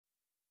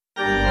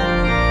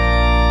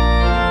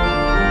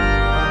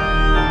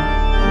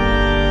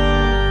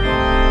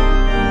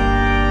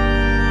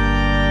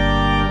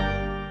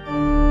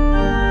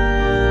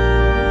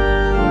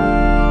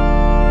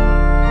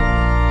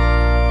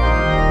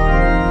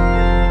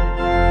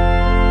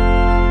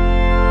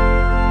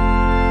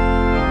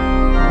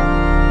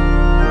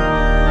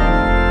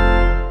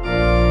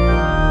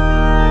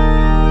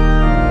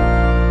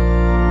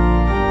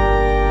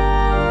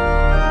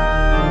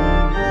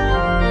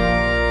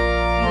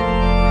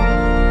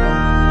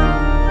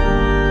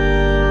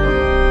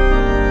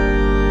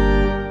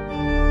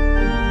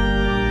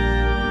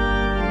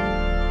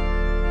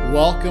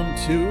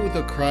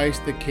the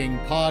Christ the King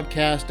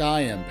podcast. I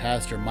am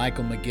Pastor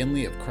Michael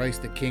McGinley of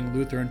Christ the King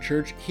Lutheran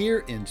Church here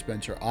in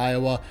Spencer,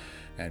 Iowa,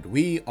 and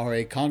we are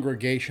a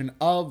congregation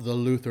of the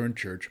Lutheran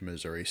Church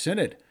Missouri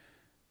Synod.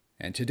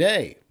 And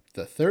today,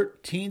 the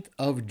 13th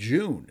of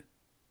June,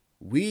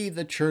 we,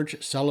 the church,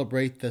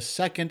 celebrate the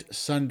second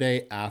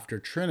Sunday after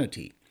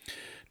Trinity.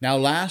 Now,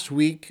 last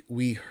week,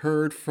 we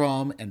heard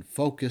from and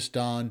focused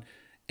on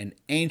an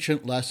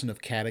ancient lesson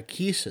of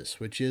catechesis,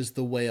 which is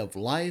the way of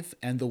life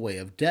and the way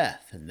of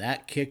death, and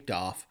that kicked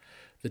off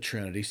the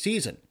Trinity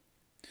season.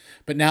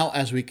 But now,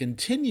 as we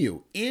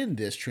continue in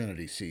this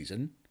Trinity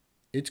season,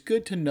 it's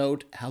good to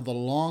note how the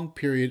long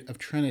period of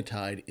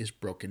Trinitide is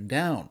broken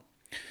down.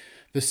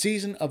 The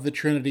season of the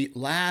Trinity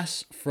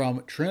lasts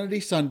from Trinity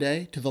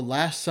Sunday to the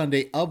last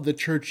Sunday of the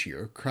church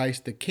year,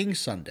 Christ the King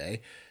Sunday,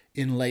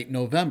 in late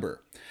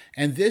November.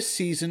 And this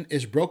season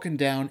is broken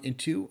down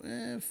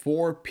into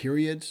 4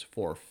 periods,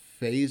 4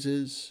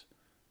 phases,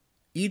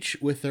 each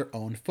with their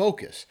own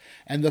focus.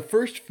 And the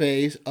first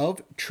phase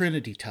of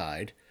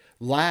Trinitytide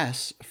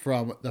lasts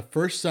from the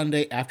first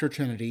Sunday after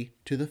Trinity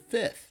to the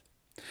 5th.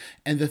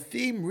 And the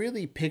theme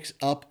really picks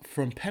up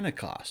from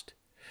Pentecost.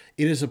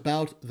 It is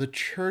about the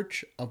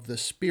Church of the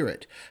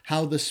Spirit,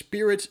 how the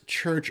Spirit's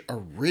church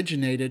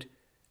originated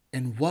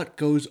and what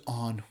goes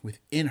on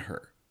within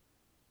her.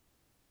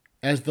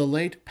 As the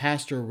late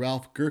Pastor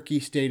Ralph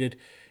Gerke stated,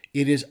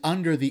 it is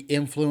under the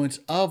influence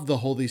of the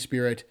Holy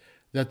Spirit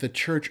that the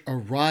church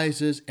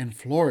arises and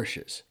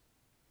flourishes.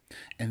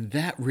 And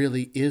that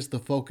really is the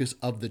focus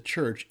of the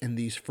church in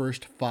these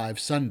first 5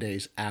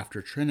 Sundays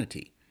after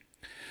Trinity.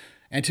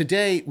 And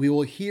today we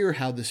will hear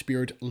how the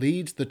Spirit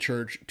leads the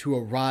church to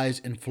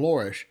arise and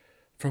flourish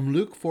from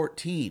Luke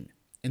 14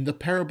 in the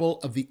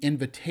parable of the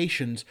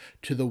invitations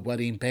to the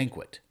wedding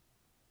banquet.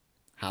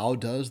 How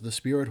does the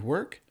Spirit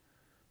work?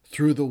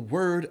 Through the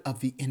word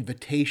of the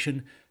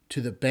invitation to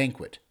the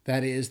banquet.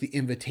 That is, the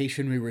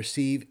invitation we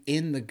receive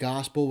in the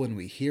gospel when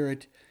we hear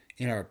it,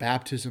 in our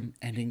baptism,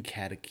 and in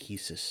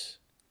catechesis,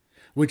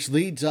 which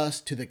leads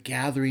us to the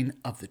gathering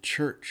of the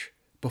church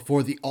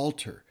before the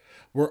altar,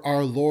 where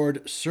our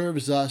Lord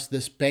serves us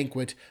this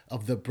banquet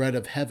of the bread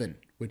of heaven,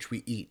 which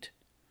we eat.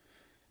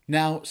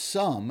 Now,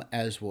 some,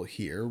 as we'll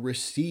hear,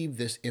 receive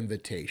this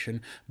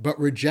invitation, but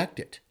reject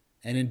it,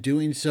 and in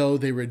doing so,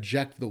 they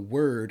reject the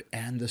word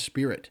and the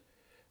Spirit,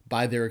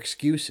 by their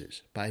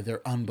excuses, by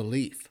their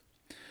unbelief.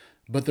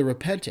 But the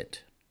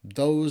repentant,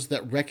 those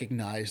that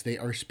recognize they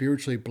are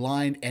spiritually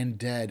blind and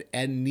dead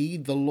and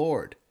need the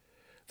Lord,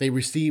 they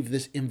receive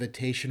this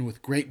invitation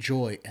with great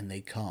joy and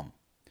they come.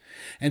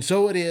 And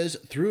so it is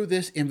through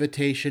this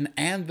invitation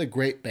and the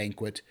great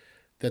banquet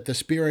that the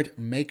Spirit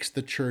makes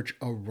the church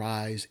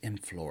arise and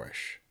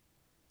flourish.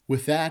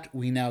 With that,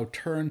 we now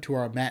turn to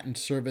our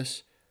Matins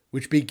service,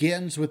 which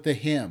begins with the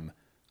hymn,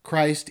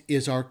 Christ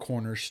is our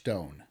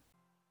cornerstone.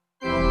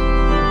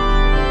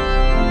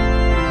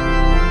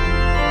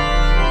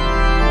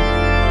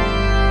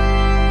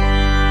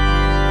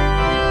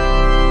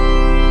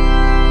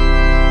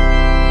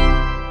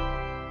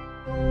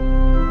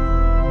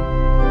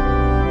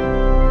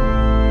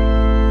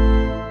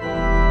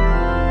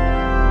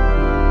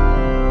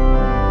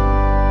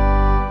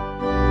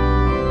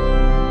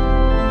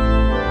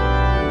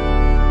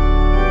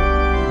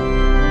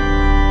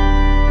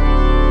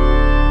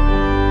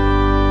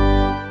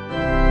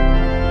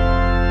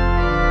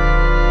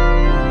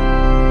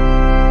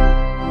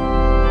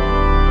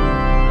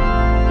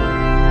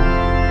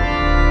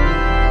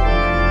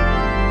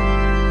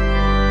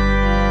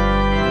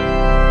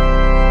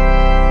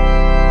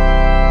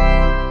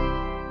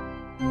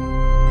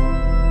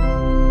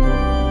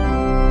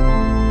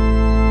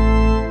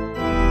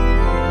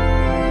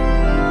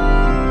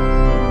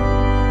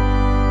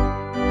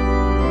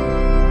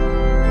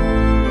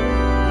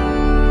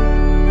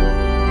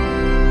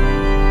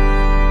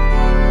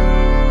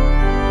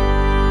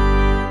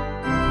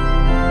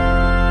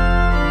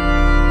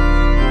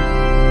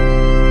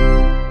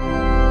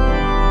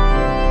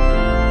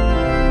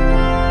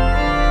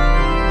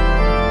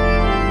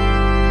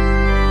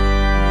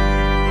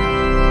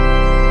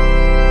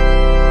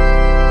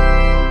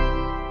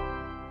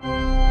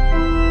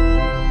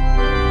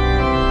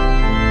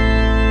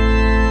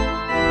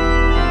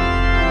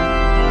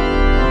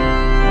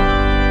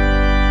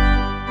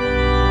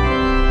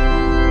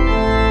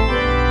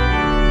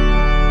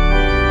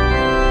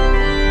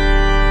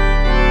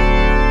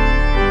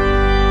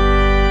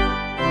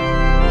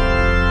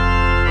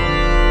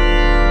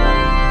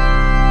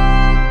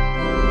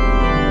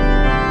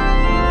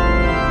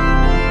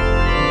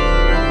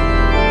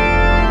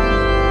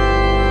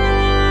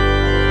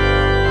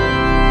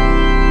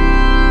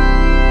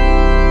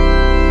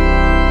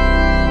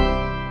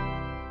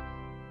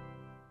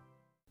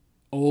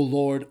 O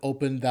Lord,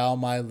 open thou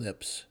my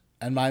lips,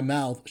 and my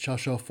mouth shall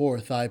show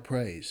forth thy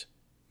praise.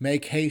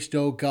 Make haste,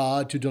 O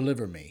God, to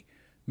deliver me.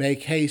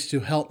 Make haste to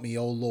help me,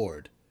 O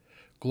Lord.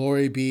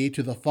 Glory be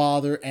to the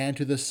Father, and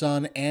to the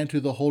Son, and to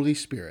the Holy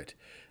Spirit,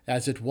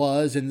 as it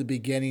was in the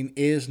beginning,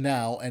 is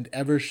now, and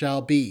ever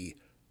shall be,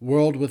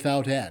 world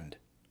without end.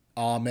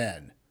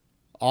 Amen.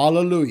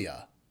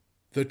 Alleluia.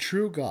 The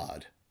true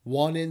God,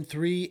 one in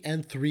three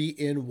and three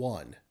in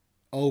one.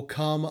 O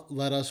come,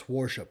 let us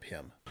worship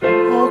him.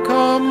 O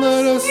come,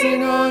 let us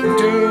sing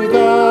unto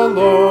the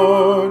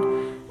Lord.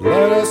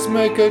 Let us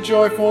make a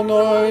joyful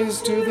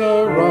noise to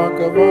the rock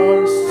of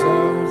our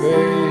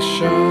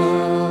salvation.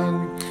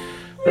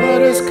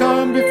 Let us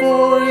come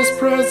before his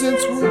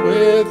presence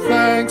with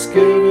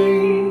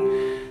thanksgiving,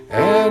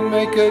 and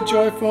make a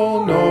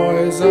joyful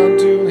noise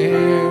unto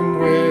him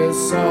with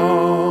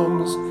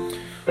psalms.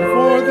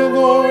 For the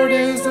Lord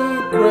is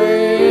a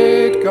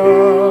great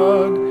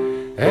God,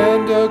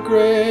 and a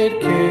great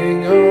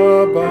King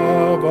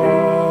above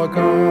all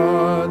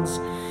gods.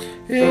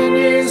 In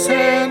his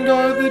hand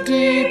are the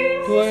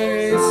deep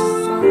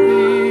places of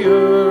the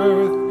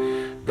earth.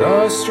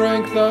 The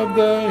strength of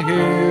the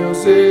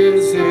hills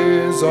is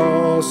his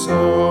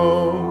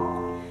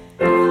also.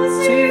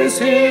 Sea is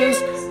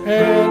his,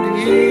 and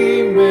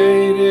he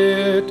made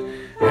it,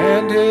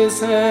 and his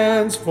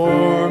hands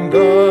formed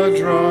the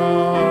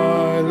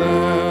dry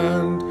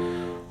land.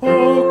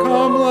 Oh,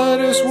 come, let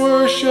us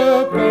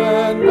worship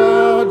and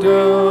bow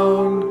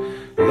down.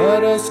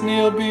 Let us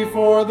kneel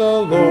before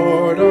the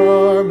Lord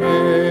our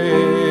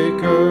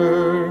Maker.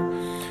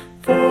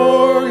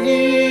 For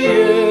he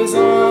is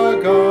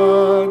our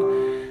God,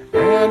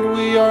 and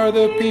we are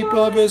the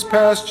people of his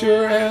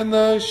pasture and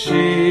the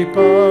sheep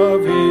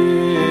of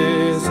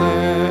his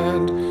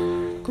hand.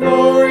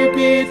 Glory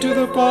be to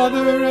the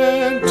Father,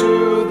 and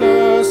to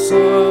the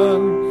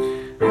Son,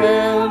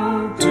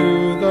 and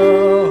to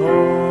the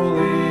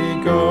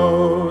Holy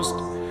Ghost,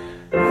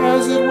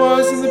 as it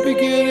was in the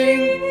beginning,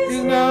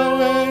 is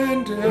now,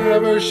 and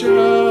ever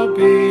shall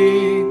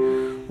be,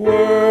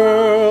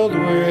 world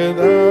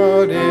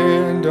without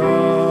end.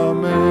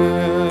 Amen.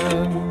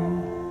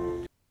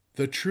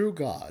 The true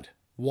God,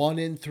 one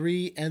in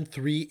three and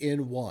three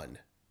in one.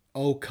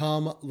 O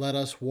come, let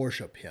us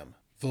worship him.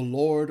 The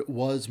Lord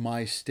was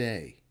my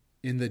stay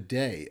in the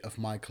day of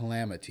my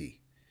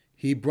calamity.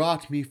 He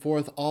brought me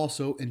forth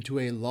also into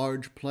a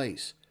large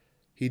place.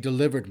 He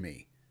delivered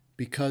me,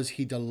 because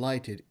he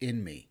delighted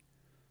in me.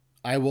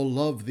 I will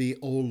love thee,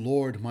 O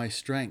Lord, my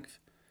strength.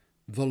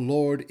 The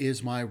Lord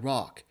is my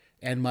rock,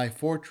 and my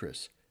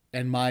fortress,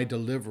 and my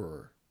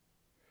deliverer.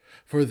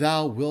 For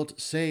thou wilt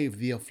save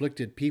the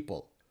afflicted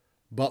people,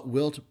 but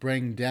wilt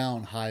bring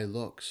down high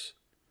looks.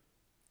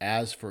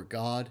 As for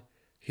God,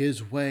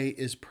 his way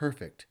is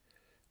perfect.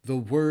 The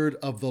word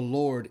of the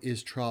Lord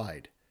is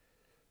tried.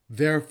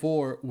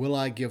 Therefore will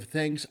I give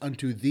thanks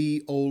unto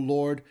thee, O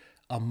Lord,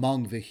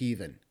 among the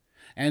heathen,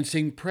 and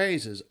sing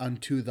praises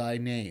unto thy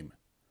name.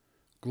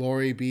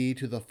 Glory be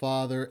to the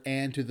Father,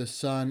 and to the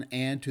Son,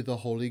 and to the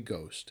Holy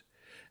Ghost,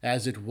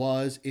 as it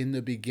was in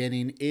the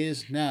beginning,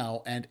 is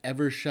now, and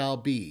ever shall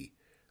be,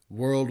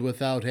 world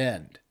without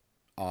end.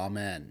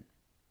 Amen.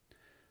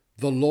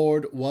 The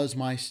Lord was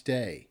my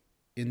stay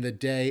in the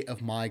day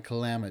of my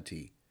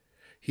calamity.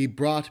 He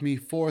brought me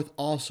forth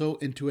also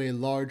into a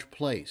large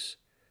place.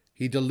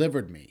 He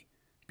delivered me,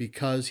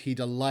 because he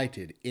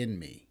delighted in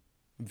me.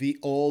 The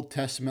Old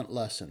Testament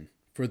lesson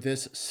for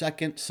this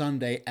second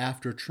Sunday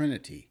after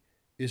Trinity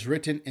is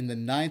written in the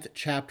 9th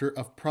chapter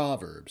of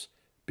Proverbs,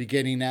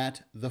 beginning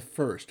at the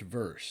 1st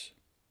verse.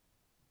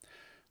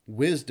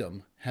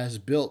 Wisdom has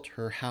built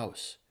her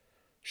house.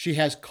 She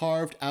has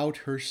carved out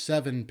her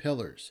 7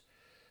 pillars.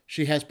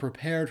 She has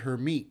prepared her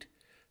meat.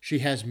 She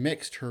has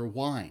mixed her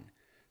wine.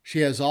 She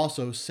has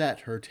also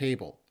set her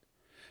table.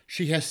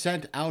 She has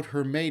sent out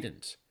her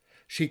maidens.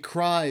 She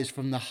cries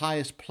from the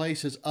highest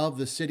places of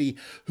the city,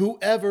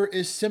 whoever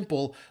is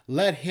simple,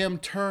 let him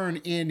turn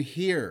in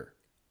here.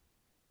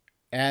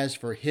 As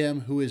for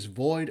him who is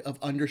void of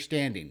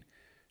understanding,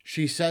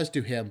 she says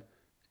to him,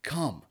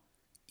 Come,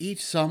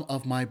 eat some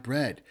of my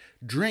bread,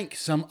 drink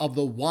some of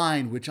the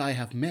wine which I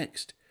have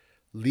mixed.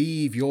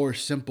 Leave your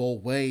simple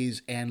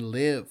ways and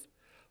live.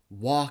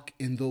 Walk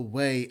in the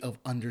way of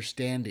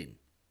understanding.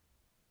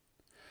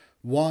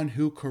 One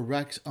who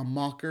corrects a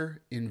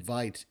mocker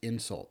invites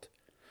insult.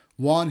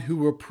 One who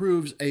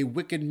reproves a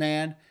wicked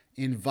man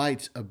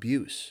invites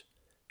abuse.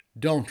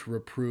 Don't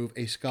reprove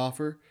a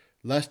scoffer,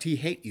 lest he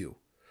hate you.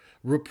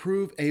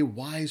 Reprove a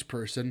wise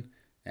person,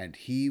 and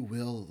he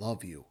will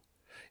love you.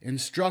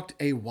 Instruct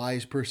a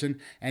wise person,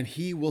 and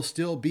he will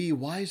still be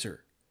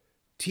wiser.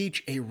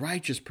 Teach a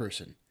righteous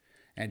person,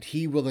 and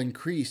he will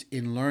increase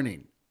in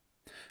learning.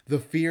 The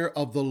fear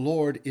of the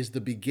Lord is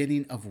the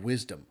beginning of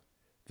wisdom.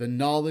 The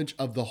knowledge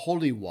of the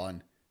Holy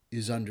One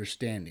is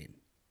understanding.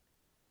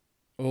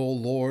 O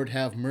Lord,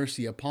 have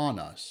mercy upon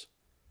us.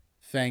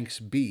 Thanks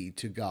be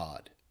to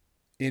God.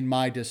 In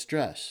my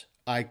distress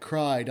I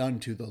cried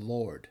unto the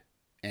Lord,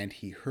 and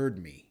he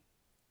heard me.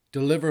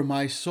 Deliver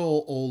my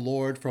soul, O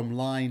Lord, from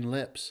lying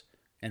lips,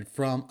 and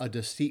from a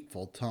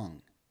deceitful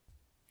tongue.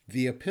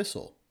 The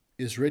epistle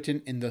is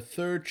written in the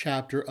 3rd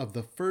chapter of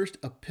the 1st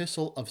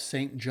epistle of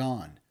St.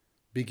 John,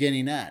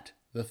 beginning at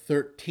the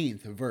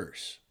 13th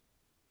verse.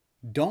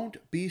 Don't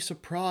be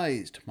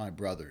surprised, my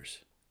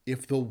brothers,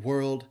 if the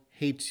world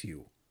hates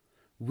you.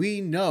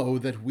 We know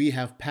that we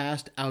have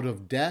passed out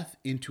of death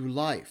into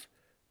life.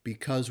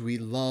 because we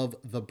love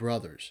the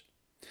brothers.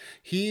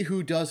 He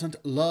who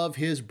doesn't love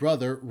his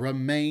brother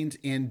remains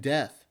in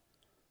death.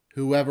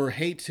 Whoever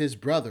hates his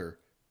brother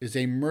is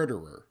a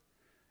murderer,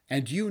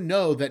 and you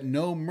know that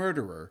no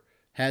murderer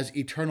has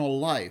eternal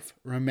life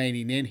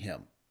remaining in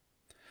him.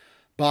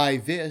 By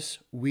this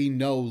we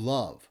know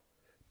love,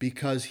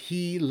 because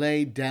he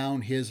laid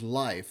down his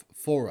life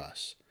for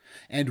us,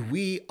 and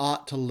we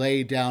ought to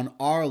lay down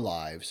our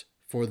lives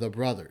for the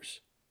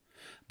brothers.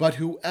 But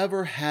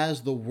whoever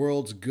has the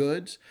world's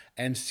goods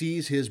and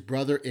sees his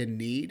brother in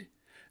need,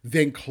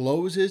 then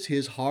closes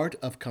his heart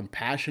of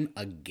compassion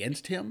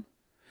against him,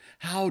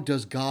 how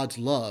does God's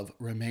love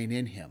remain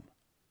in him?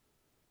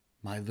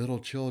 My little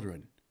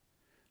children,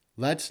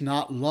 let's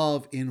not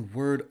love in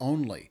word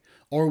only,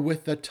 or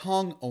with the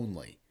tongue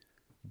only,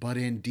 but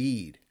in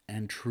deed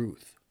and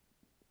truth.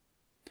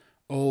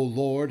 O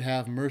Lord,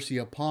 have mercy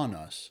upon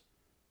us.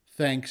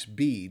 Thanks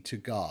be to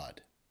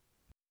God.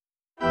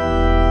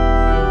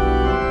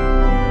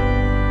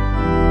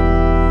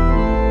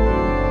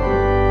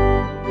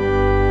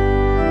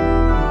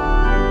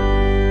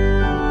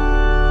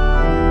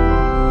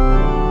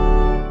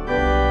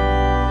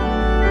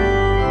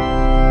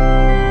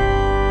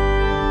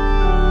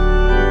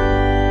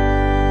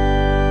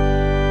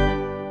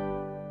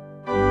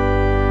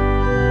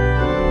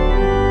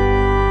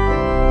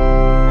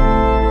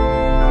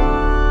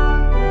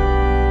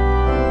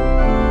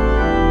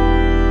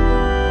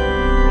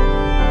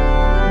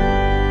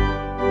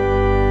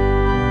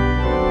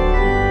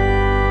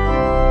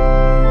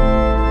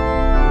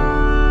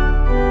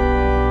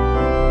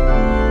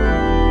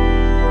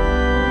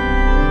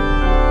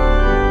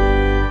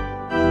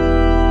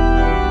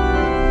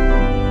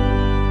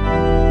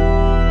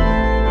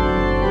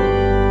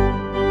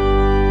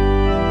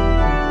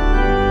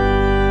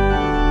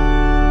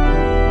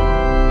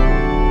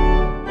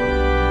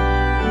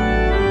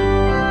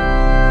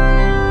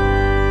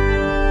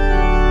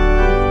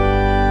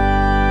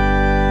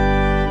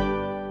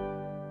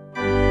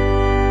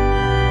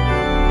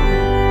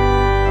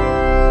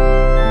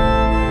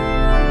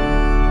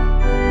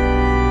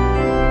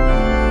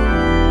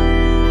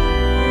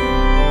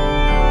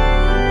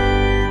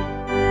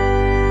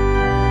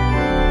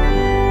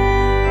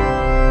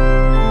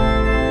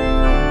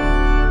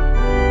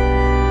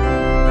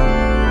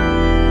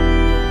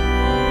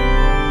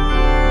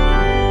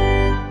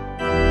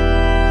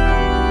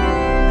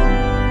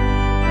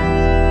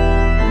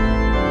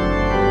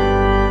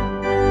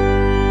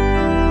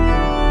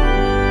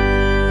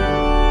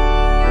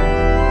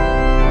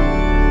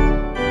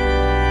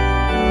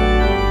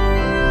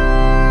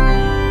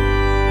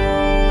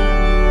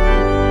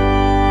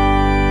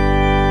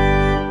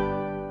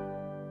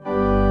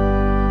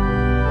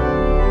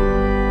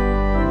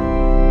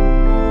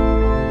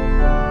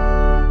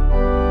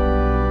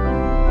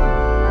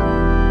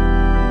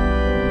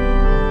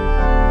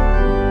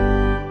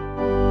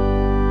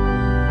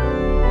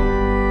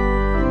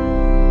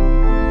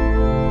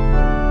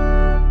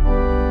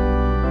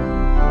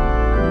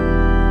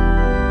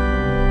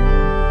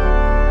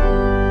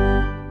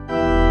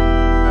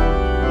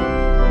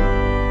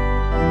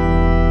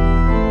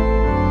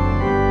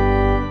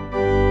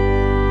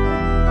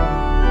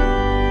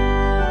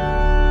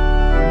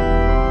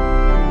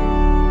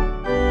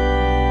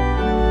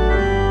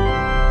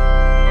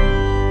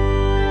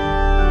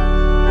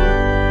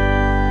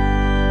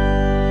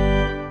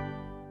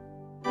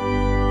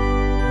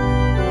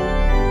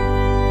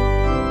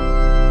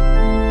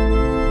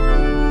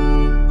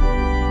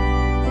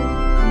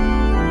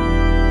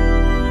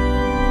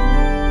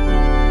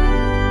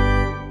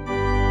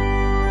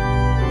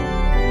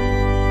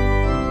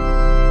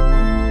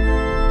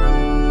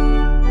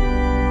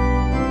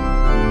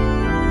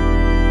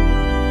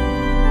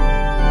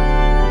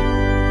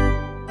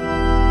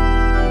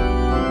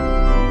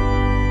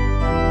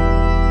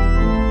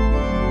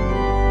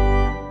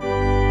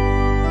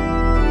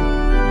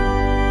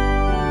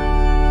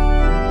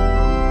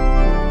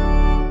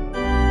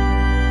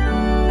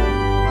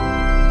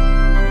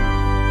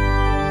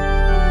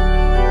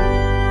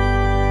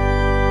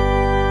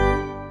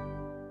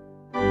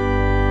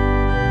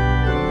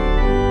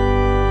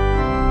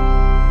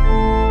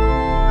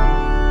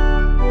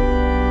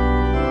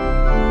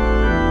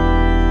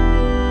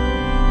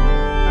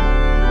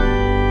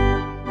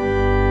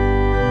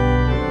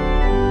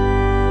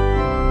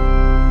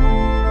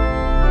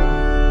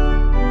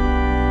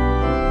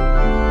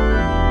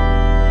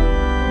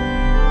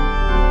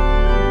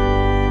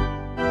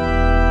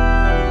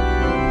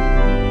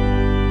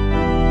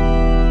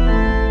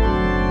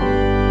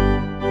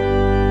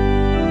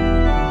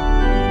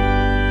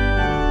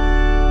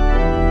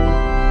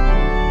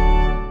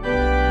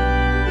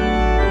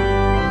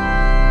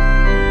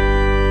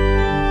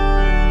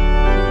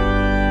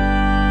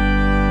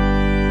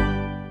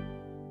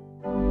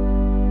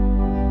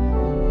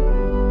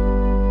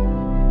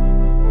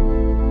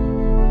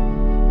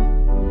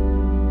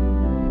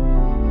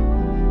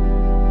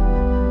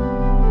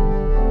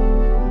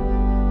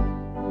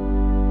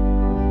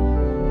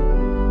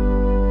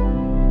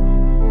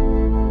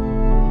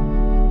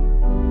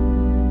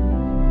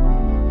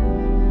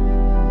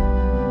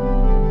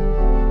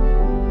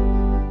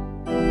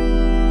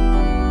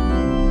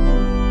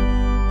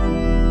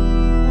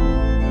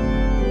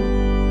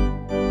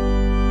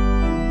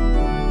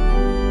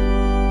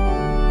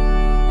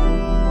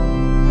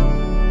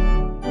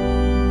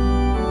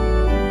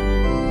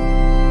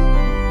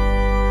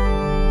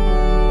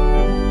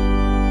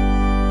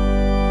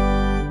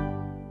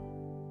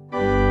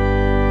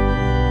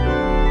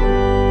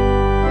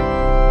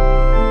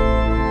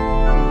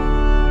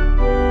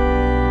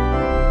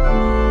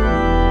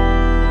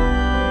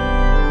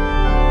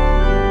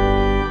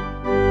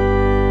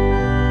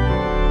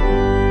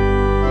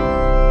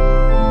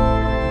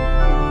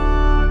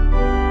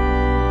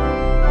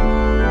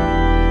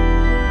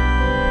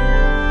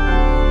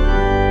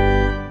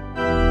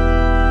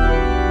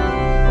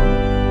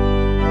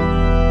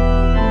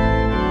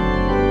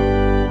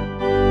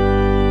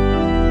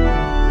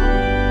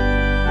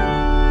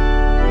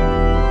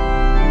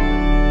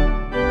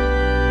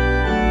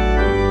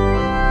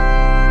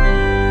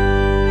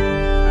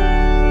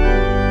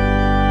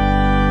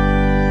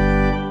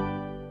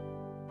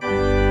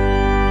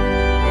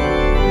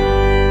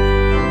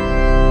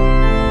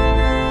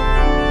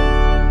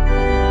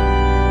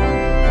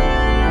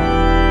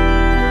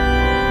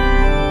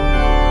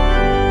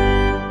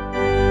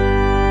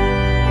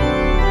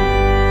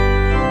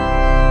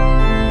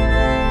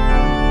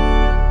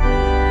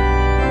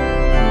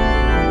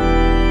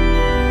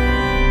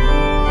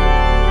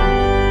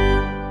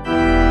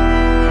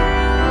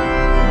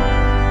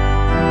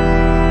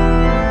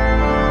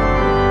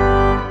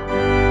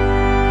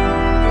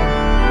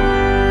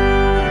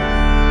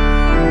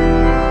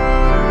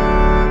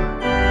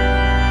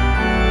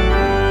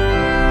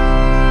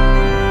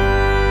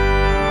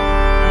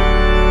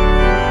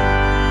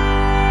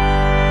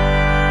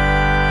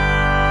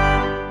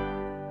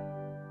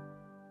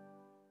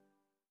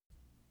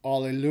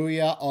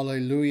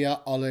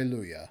 Alleluia,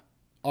 Alleluia.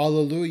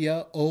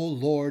 Alleluia, O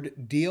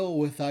Lord, deal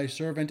with thy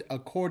servant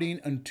according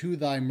unto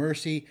thy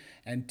mercy,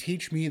 and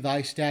teach me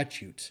thy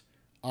statutes.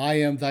 I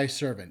am thy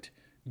servant.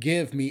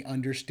 Give me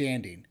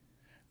understanding,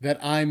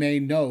 that I may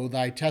know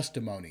thy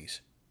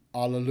testimonies.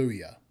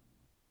 Alleluia.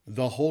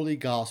 The Holy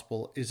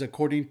Gospel is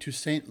according to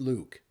St.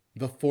 Luke,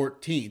 the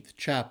 14th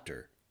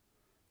chapter.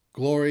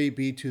 Glory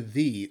be to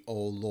thee, O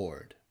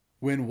Lord.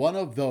 When one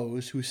of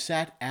those who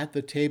sat at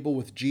the table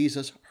with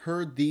Jesus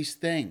heard these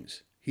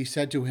things, he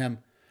said to him,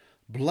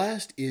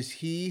 Blessed is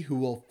he who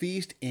will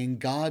feast in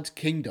God's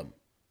kingdom.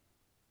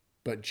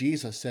 But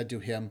Jesus said to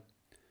him,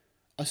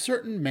 A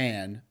certain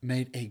man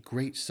made a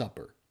great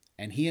supper,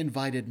 and he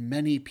invited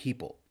many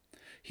people.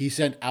 He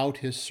sent out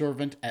his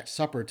servant at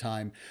supper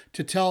time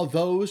to tell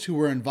those who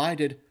were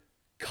invited,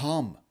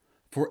 Come,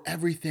 for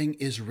everything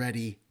is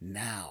ready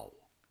now.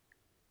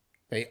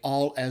 They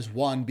all as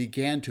one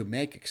began to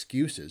make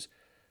excuses.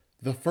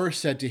 The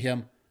first said to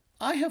him,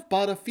 I have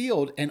bought a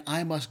field, and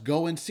I must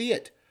go and see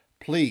it.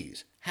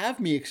 Please, have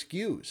me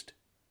excused.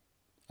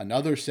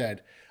 Another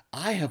said,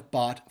 I have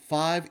bought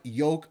 5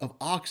 yoke of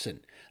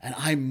oxen, and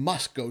I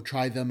must go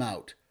try them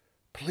out.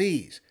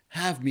 Please,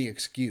 have me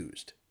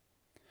excused.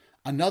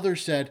 Another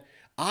said,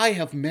 I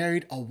have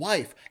married a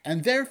wife,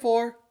 and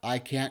therefore I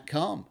can't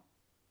come.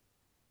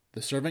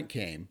 The servant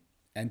came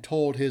and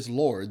told his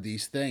lord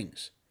these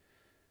things.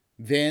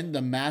 Then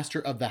the master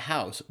of the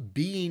house,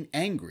 being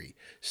angry,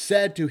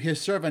 said to his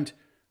servant,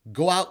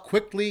 Go out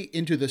quickly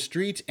into the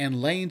streets and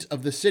lanes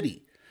of the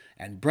city,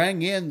 and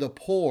bring in the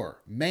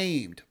poor,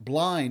 maimed,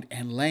 blind,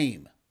 and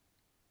lame.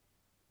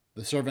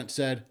 The servant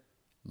said,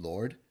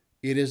 Lord,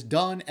 it is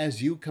done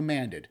as you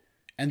commanded,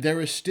 and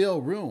there is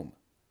still room.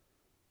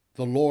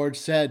 The Lord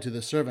said to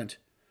the servant,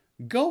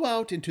 Go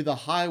out into the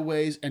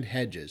highways and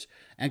hedges,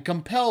 and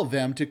compel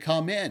them to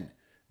come in,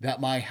 that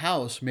my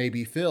house may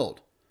be filled.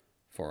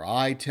 For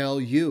I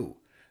tell you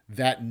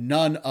that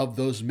none of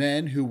those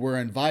men who were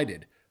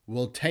invited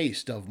will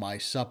taste of my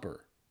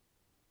supper.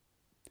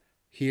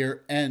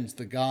 Here ends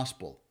the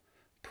gospel.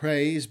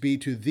 Praise be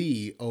to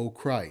thee, O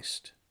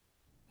Christ.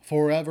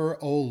 Forever,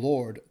 O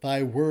Lord,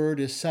 thy word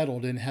is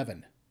settled in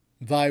heaven.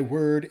 Thy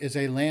word is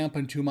a lamp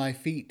unto my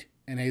feet,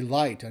 and a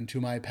light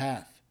unto my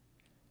path.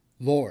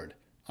 Lord,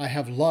 I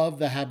have loved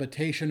the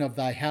habitation of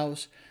thy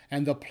house,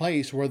 and the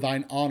place where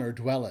thine honor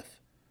dwelleth.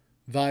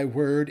 Thy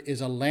word is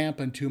a lamp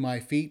unto my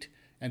feet,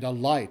 and a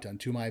light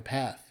unto my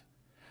path.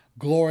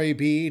 Glory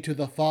be to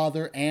the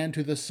Father, and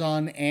to the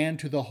Son, and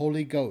to the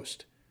Holy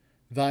Ghost.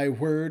 Thy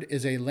word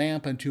is a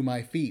lamp unto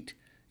my feet,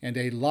 and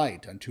a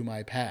light unto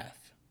my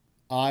path.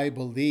 I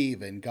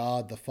believe in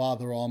God the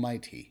Father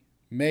Almighty,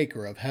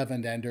 maker of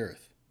heaven and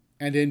earth,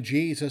 and in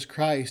Jesus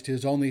Christ,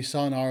 his only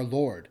Son, our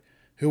Lord,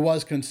 who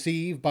was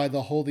conceived by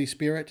the Holy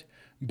Spirit,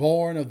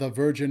 born of the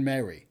Virgin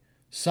Mary,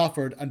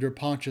 suffered under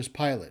Pontius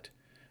Pilate,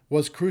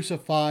 was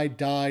crucified,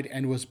 died,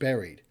 and was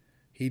buried.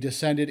 He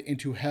descended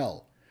into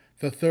hell.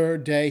 The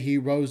third day he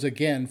rose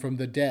again from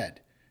the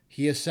dead.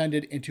 He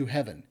ascended into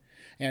heaven,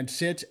 and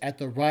sits at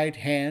the right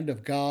hand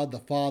of God the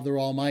Father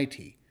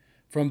Almighty.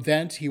 From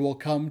thence he will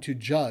come to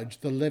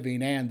judge the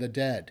living and the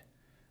dead.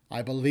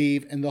 I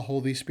believe in the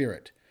Holy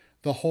Spirit,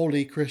 the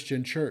holy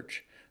Christian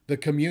Church, the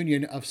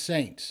communion of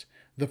saints,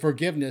 the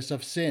forgiveness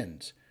of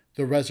sins,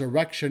 the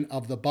resurrection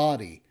of the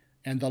body,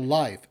 and the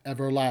life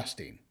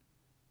everlasting.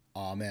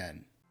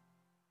 Amen.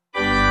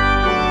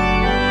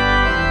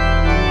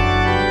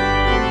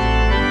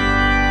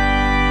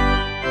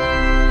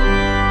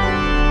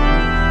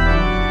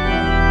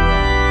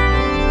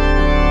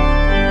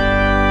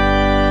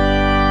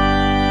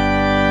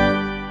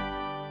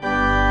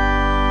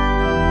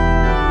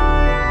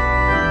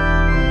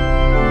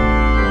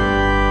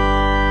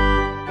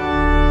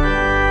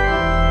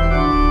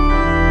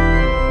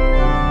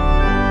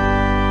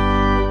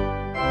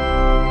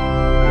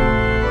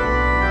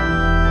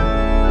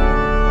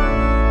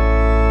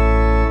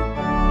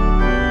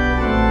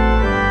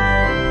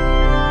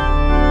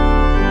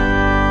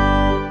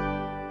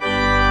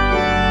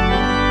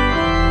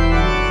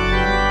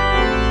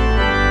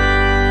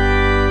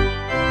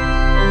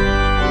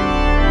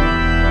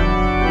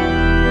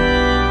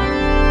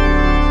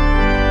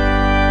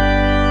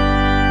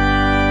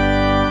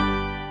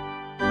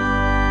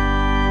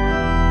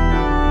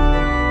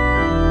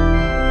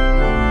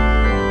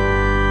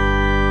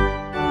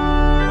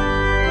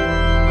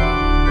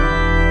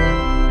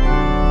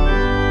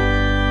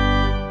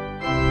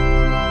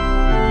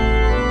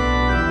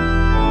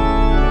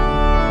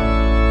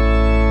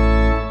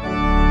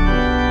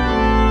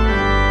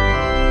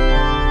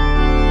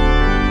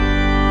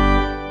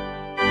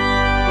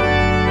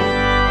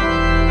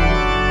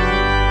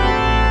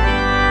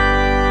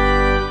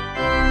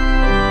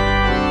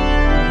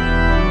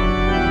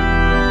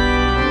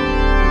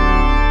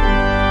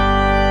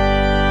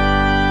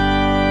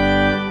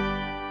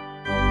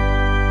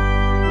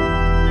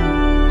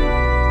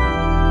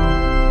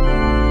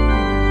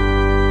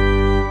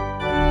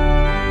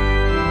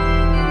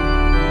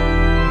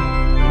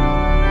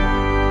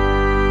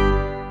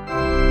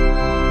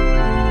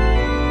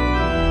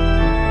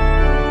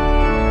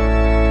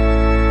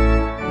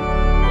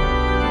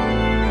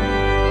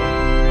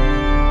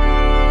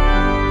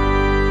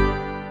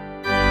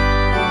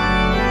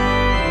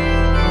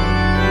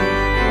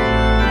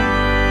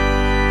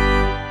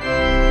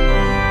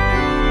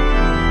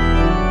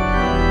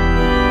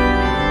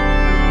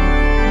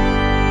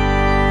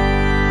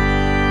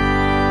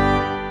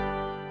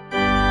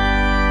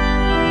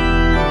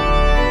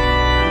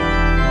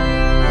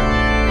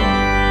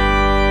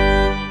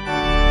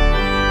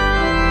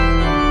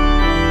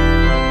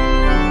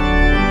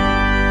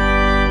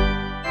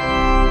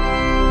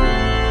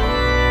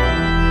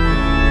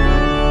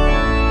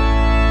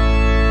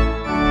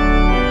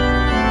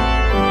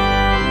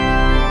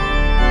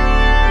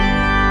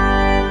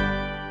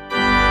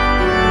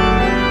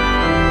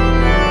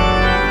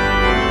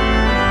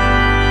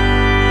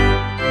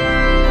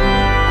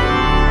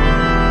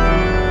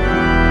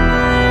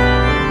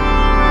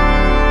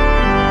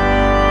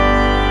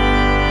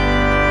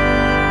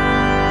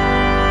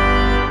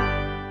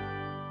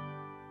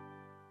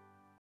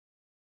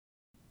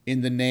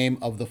 In the name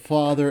of the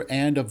Father,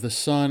 and of the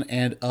Son,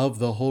 and of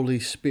the Holy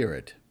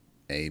Spirit.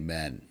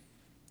 Amen.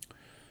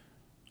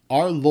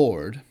 Our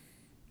Lord,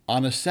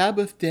 on a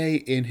Sabbath day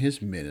in his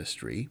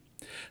ministry,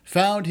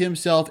 found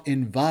himself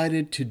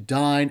invited to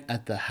dine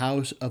at the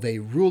house of a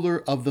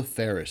ruler of the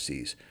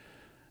Pharisees.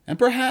 And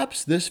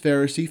perhaps this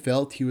Pharisee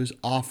felt he was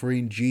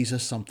offering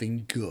Jesus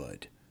something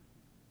good,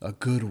 a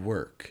good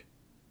work.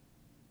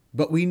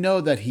 But we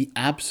know that he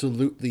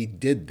absolutely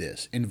did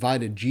this,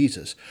 invited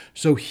Jesus,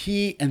 so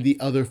he and the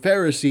other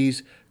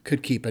Pharisees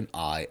could keep an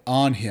eye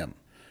on him.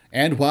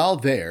 And while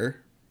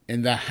there,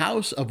 in the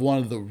house of one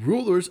of the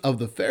rulers of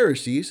the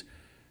Pharisees,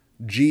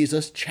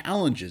 Jesus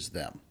challenges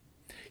them,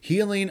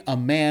 healing a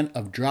man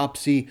of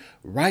dropsy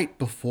right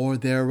before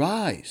their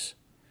eyes,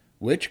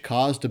 which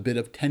caused a bit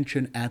of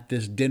tension at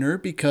this dinner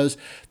because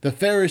the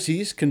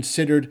Pharisees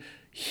considered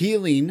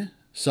healing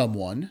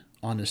someone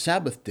on a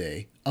Sabbath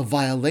day a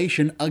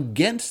violation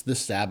against the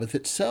Sabbath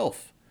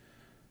itself.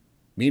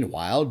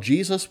 Meanwhile,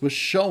 Jesus was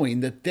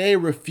showing that they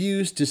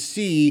refused to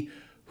see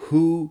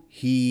who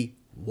he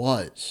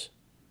was.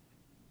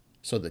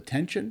 So the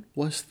tension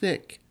was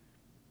thick,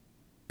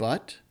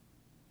 but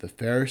the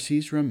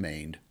Pharisees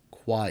remained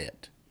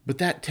quiet. But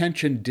that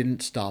tension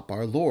didn't stop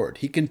our Lord.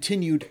 He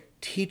continued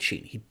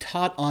teaching. He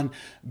taught on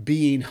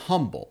being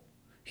humble.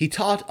 He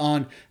taught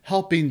on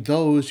helping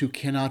those who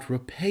cannot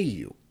repay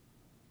you.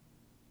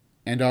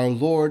 And our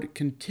Lord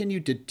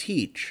continued to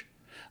teach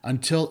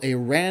until a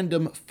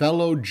random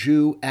fellow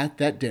Jew at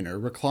that dinner,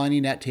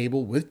 reclining at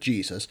table with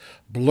Jesus,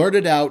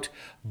 blurted out,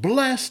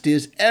 "Blessed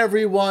is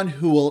everyone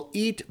who will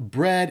eat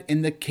bread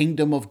in the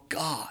kingdom of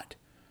God."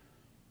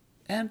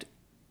 And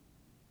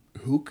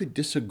who could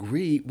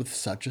disagree with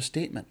such a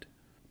statement?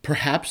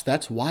 Perhaps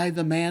that's why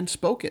the man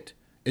spoke it.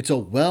 It's a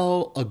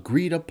well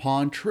agreed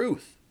upon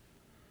truth.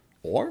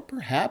 Or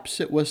perhaps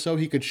it was so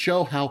he could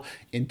show how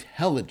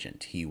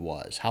intelligent he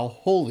was, how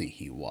holy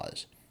he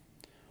was.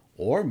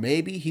 Or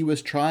maybe he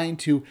was trying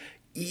to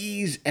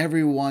ease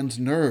everyone's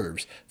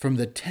nerves from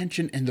the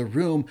tension in the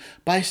room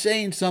by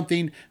saying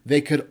something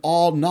they could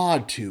all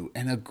nod to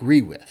and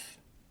agree with.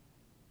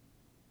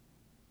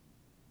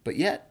 But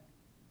yet,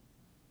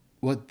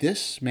 what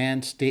this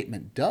man's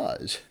statement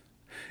does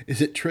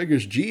is it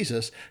triggers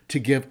Jesus to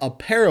give a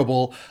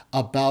parable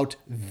about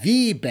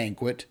the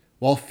banquet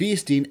while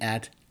feasting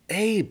at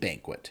a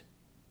banquet.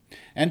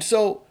 And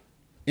so,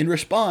 in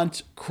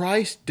response,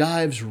 Christ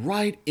dives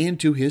right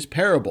into his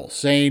parable,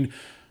 saying,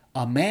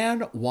 "A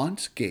man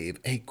once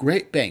gave a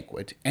great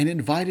banquet and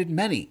invited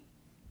many.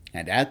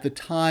 And at the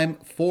time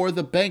for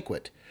the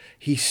banquet,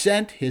 he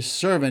sent his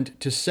servant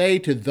to say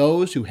to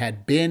those who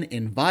had been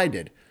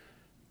invited,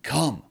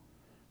 'Come,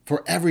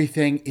 for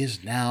everything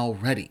is now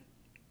ready.'"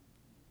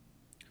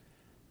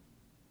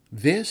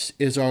 This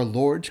is our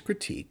Lord's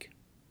critique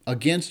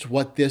against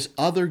what this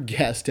other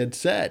guest had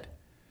said.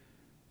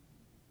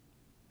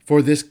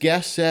 For this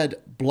guest said,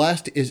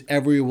 "Blessed is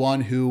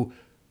everyone who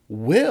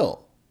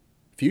will,"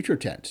 future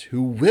tense,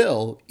 "who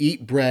will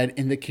eat bread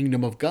in the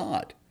kingdom of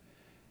God."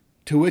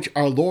 To which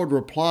our Lord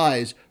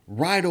replies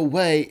right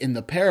away in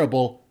the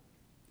parable,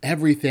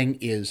 "Everything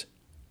is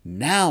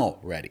now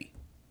ready."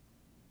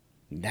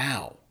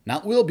 Now,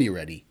 not will be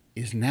ready,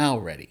 is now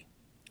ready.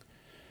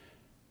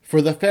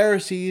 For the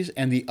Pharisees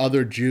and the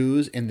other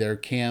Jews in their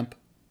camp,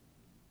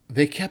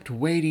 they kept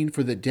waiting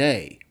for the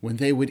day when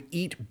they would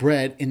eat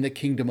bread in the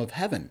kingdom of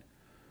heaven.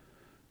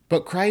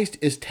 But Christ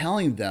is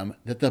telling them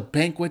that the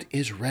banquet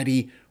is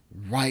ready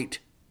right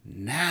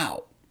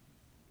now.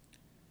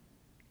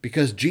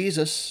 Because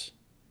Jesus,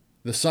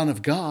 the Son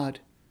of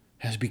God,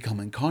 has become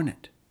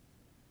incarnate.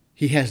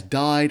 He has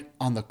died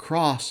on the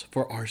cross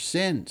for our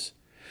sins.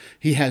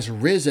 He has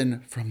risen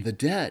from the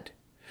dead.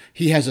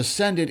 He has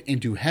ascended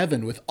into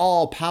heaven with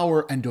all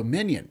power and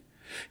dominion.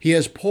 He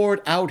has poured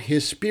out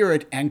his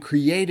Spirit and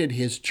created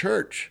his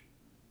church.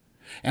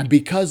 And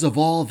because of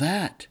all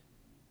that,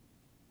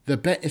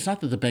 it's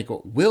not that the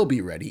banquet will be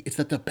ready, it's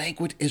that the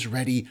banquet is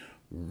ready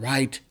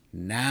right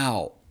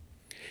now.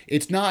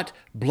 It's not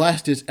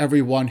blessed is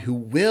everyone who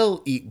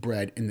will eat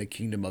bread in the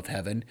kingdom of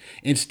heaven.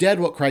 Instead,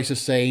 what Christ is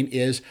saying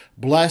is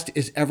blessed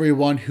is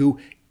everyone who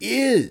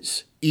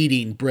is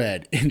eating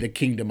bread in the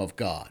kingdom of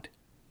God.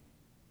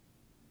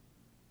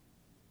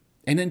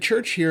 And in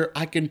church here,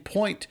 I can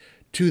point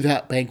to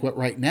that banquet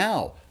right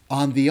now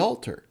on the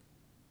altar.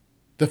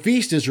 The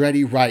feast is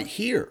ready right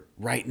here,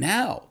 right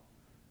now.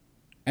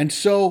 And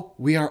so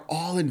we are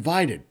all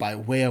invited by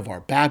way of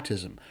our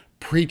baptism,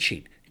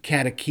 preaching,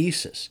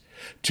 catechesis,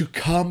 to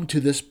come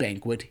to this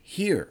banquet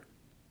here.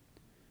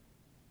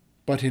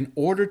 But in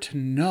order to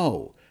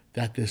know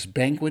that this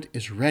banquet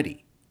is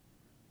ready,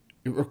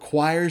 it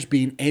requires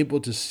being able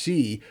to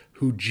see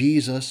who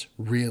Jesus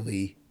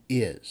really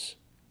is.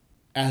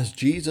 As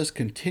Jesus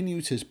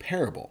continues his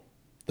parable,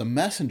 the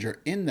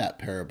messenger in that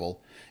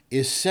parable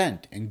is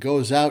sent and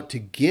goes out to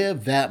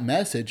give that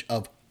message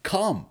of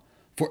come,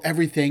 for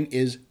everything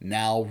is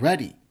now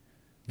ready.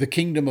 The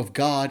kingdom of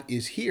God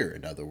is here,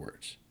 in other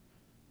words.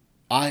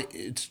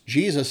 It's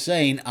Jesus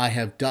saying, I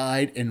have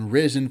died and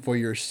risen for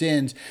your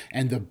sins,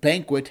 and the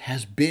banquet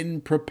has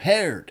been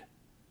prepared.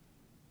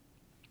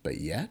 But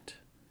yet,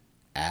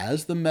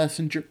 as the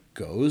messenger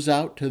goes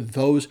out to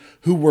those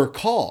who were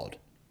called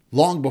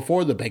long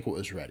before the banquet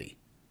was ready,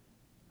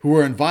 who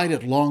were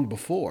invited long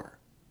before,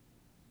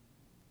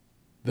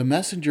 the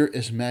messenger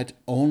is met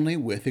only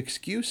with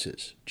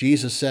excuses.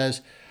 Jesus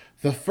says,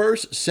 the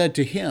first said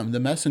to him, the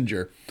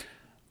messenger,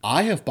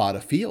 I have bought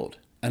a field,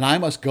 and I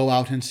must go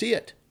out and see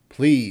it.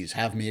 Please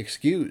have me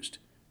excused.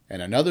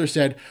 And another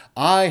said,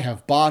 I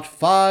have bought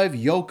 5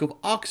 yoke of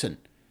oxen,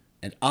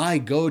 and I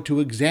go to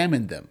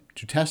examine them,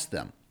 to test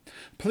them.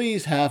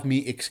 Please have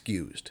me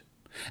excused.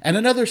 And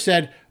another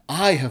said,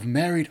 I have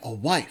married a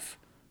wife,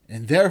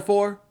 and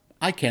therefore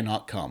I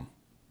cannot come.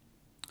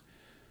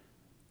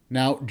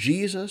 Now,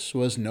 Jesus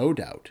was no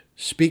doubt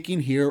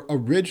speaking here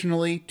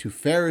originally to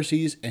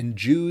Pharisees and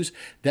Jews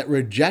that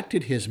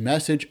rejected his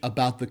message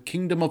about the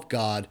kingdom of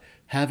God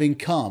having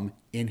come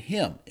in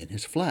him, in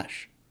his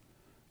flesh,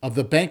 of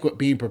the banquet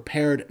being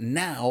prepared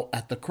now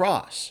at the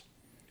cross.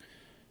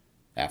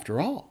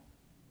 After all,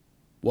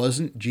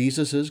 wasn't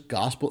Jesus'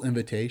 gospel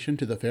invitation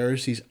to the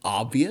Pharisees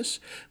obvious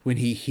when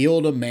he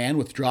healed a man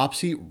with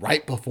dropsy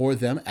right before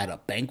them at a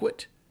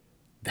banquet?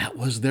 That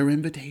was their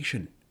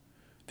invitation.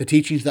 The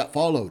teachings that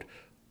followed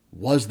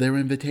was their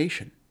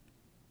invitation.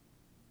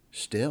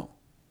 Still,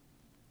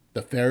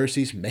 the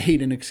Pharisees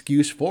made an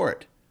excuse for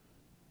it.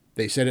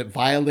 They said it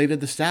violated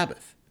the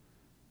Sabbath,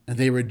 and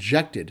they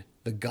rejected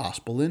the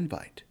gospel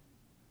invite.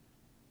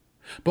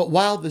 But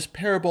while this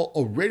parable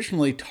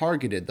originally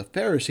targeted the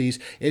Pharisees,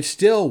 it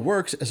still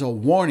works as a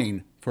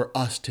warning for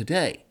us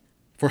today.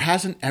 For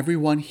hasn't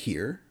everyone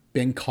here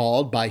been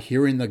called by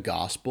hearing the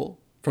gospel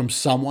from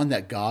someone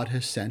that God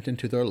has sent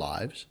into their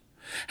lives?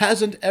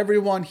 Hasn't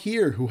everyone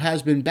here who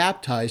has been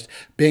baptized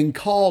been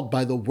called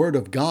by the word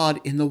of God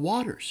in the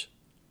waters?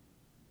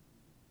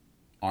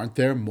 Aren't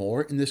there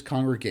more in this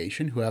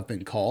congregation who have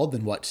been called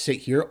than what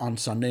sit here on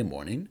Sunday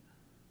morning?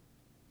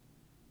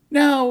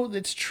 Now,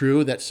 it's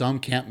true that some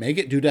can't make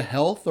it due to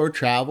health or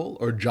travel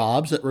or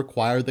jobs that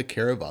require the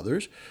care of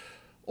others,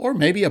 or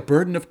maybe a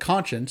burden of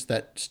conscience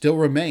that still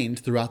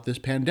remains throughout this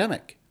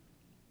pandemic.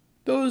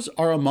 Those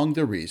are among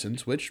the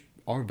reasons which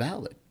are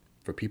valid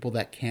for people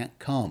that can't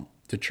come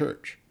to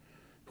church,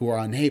 who are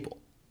unable.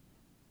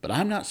 But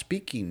I'm not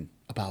speaking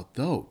about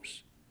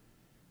those.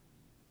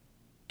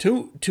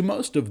 To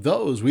most of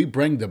those, we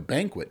bring the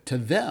banquet to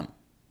them,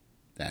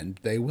 and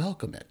they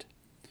welcome it.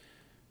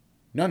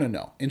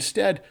 No.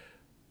 Instead,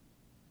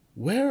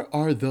 where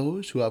are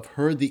those who have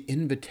heard the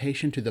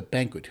invitation to the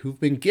banquet, who've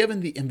been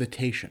given the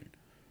invitation,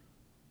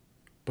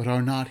 but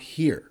are not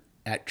here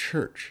at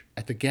church,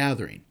 at the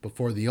gathering,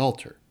 before the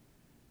altar?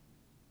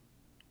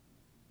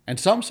 And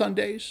some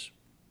Sundays,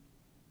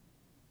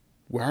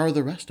 where are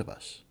the rest of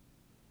us?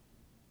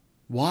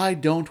 Why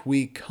don't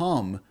we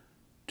come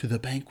to the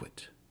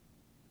banquet?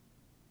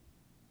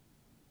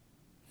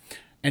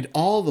 And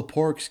all the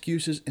poor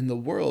excuses in the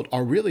world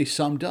are really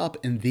summed up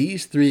in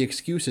these 3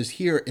 excuses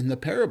here in the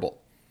parable.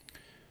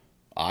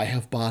 I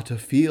have bought a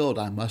field,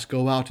 I must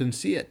go out and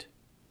see it.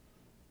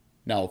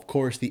 Now, of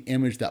course, the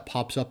image that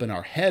pops up in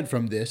our head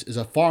from this is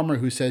a farmer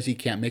who says he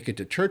can't make it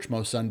to church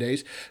most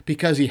Sundays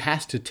because he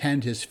has to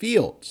tend his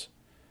fields.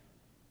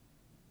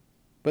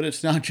 But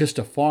it's not just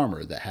a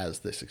farmer that has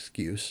this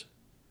excuse.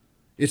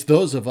 It's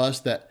those of us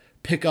that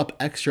pick up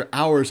extra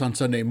hours on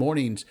Sunday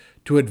mornings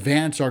to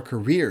advance our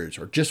careers,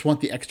 or just want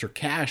the extra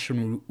cash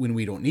when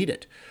we don't need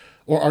it,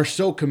 or are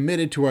so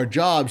committed to our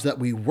jobs that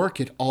we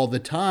work it all the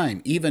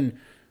time, even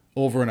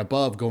over and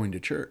above going to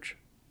church.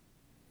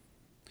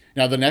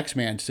 Now the next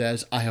man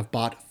says, I have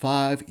bought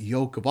 5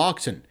 yoke of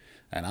oxen,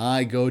 and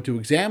I go to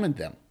examine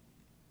them.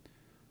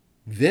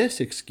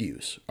 This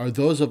excuse are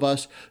those of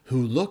us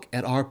who look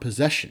at our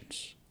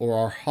possessions, or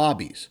our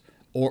hobbies,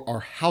 or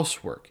our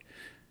housework,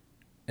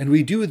 and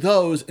we do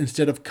those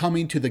instead of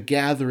coming to the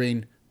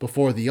gathering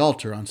before the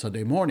altar on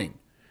Sunday morning.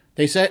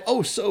 They say,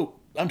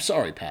 I'm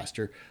sorry,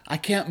 Pastor, I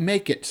can't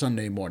make it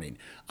Sunday morning.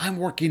 I'm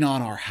working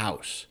on our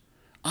house.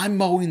 I'm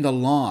mowing the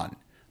lawn.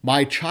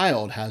 My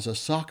child has a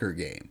soccer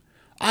game.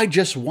 I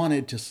just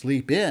wanted to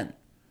sleep in.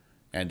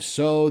 And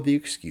so the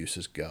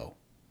excuses go.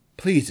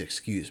 Please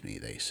excuse me,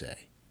 they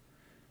say.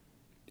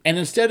 And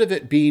instead of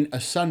it being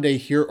a Sunday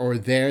here or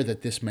there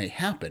that this may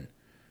happen,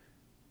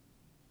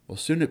 well,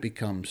 soon it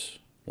becomes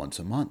once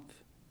a month,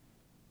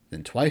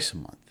 then twice a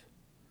month,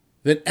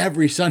 then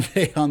every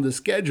Sunday on the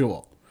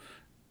schedule.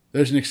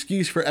 There's an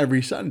excuse for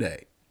every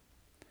Sunday.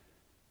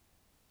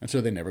 And so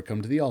they never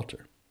come to the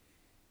altar.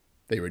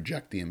 They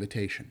reject the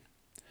invitation.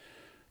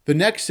 The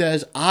next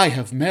says, I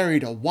have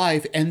married a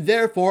wife, and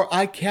therefore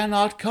I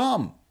cannot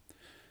come.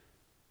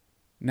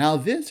 Now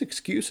this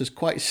excuse is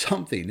quite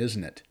something,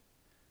 isn't it?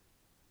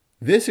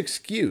 This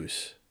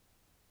excuse,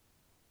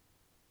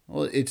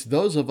 well, it's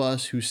those of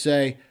us who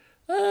say,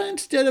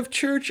 instead of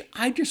church,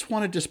 I just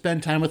wanted to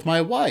spend time with my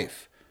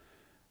wife.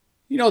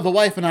 The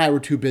wife and I were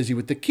too busy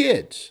with the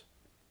kids.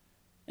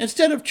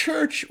 Instead of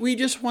church, we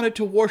just wanted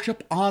to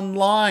worship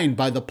online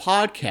by the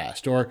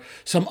podcast or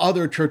some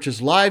other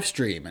church's live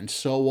stream, and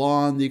so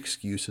on the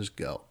excuses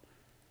go.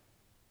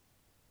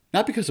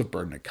 Not because of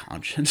burden of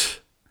conscience,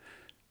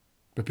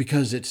 but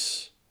because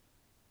it's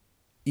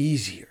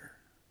easier,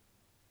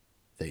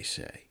 they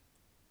say.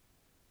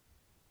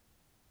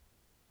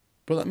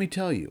 But let me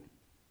tell you,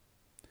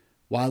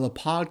 while a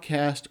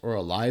podcast or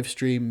a live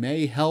stream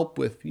may help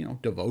with,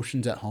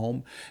 devotions at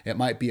home, it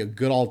might be a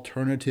good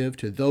alternative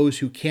to those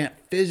who can't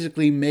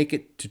physically make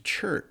it to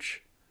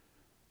church,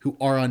 who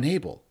are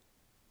unable.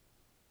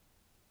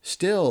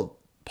 Still,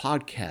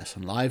 podcasts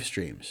and live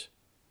streams,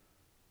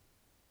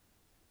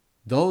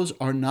 those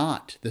are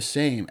not the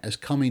same as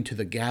coming to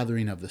the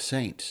gathering of the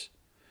saints.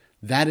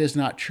 That is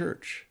not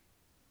church.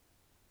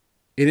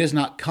 It is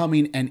not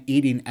coming and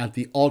eating at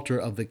the altar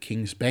of the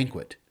King's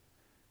banquet.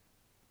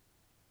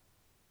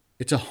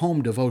 It's a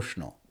home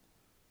devotional.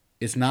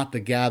 It's not the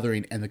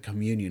gathering and the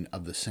communion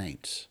of the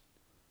saints.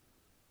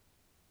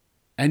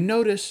 And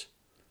notice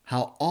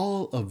how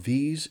all of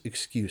these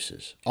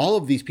excuses, all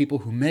of these people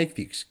who make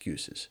the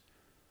excuses,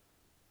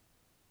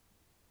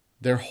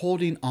 they're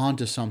holding on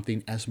to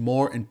something as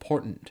more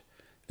important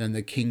than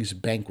the King's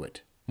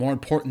banquet, more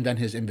important than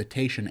his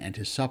invitation and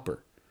his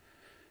supper.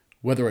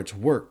 Whether it's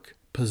work,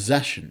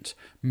 possessions,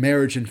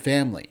 marriage and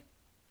family.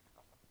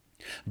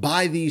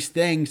 By these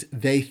things,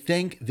 they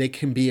think they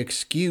can be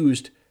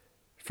excused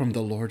from the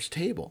Lord's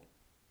table.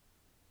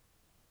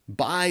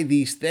 By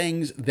these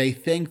things, they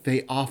think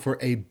they offer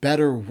a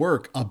better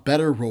work, a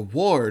better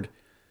reward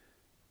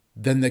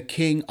than the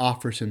King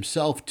offers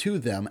himself to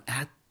them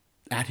at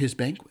his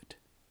banquet.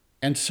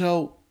 And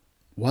so,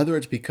 whether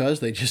it's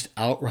because they just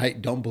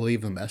outright don't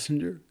believe the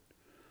messenger,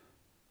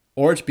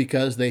 or it's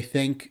because they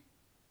think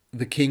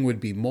the King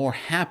would be more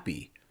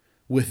happy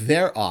with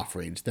their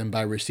offerings than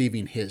by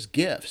receiving his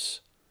gifts,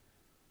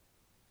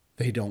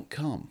 they don't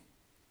come.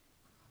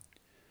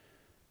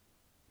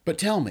 But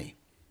tell me,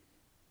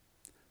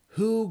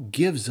 who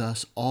gives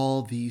us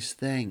all these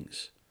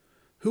things?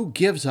 Who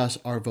gives us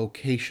our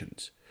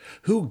vocations?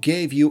 Who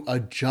gave you a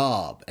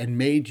job and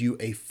made you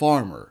a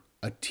farmer,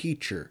 a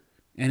teacher,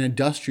 an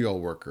industrial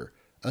worker,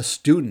 a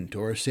student,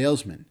 or a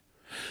salesman?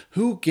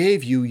 Who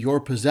gave you your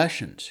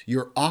possessions,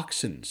 your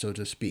oxen, so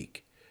to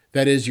speak?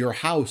 That is, your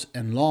house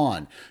and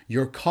lawn,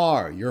 your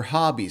car, your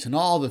hobbies, and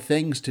all the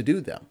things to do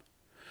them.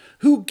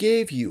 Who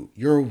gave you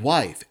your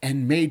wife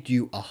and made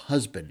you a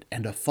husband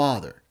and a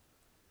father?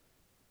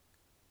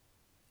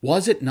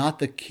 Was it not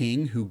the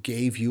King who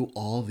gave you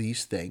all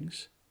these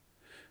things?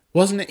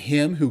 Wasn't it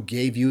him who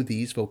gave you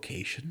these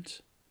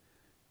vocations?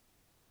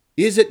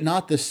 Is it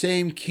not the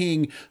same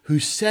King who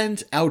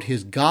sends out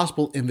his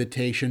gospel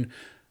invitation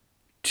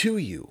to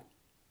you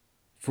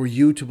for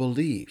you to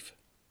believe,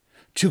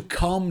 to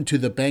come to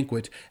the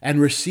banquet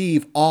and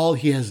receive all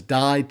he has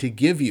died to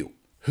give you,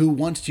 who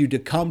wants you to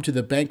come to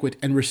the banquet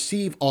and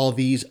receive all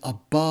these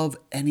above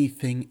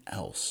anything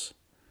else?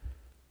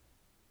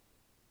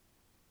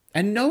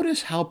 And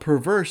notice how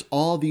perverse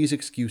all these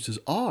excuses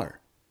are.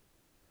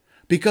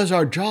 Because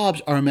our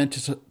jobs are meant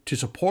to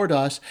support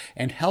us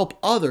and help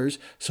others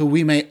so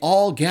we may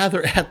all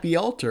gather at the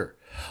altar.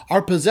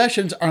 Our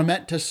possessions are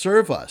meant to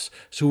serve us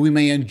so we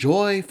may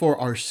enjoy for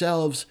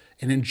ourselves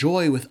and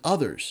enjoy with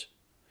others,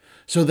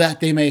 so that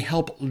they may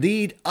help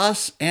lead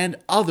us and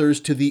others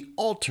to the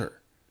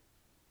altar.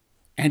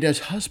 And as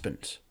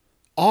husbands,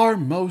 our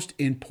most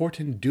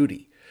important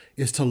duty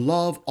is to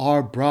love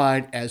our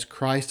bride as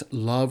Christ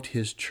loved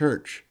his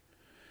church,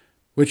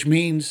 which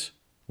means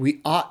we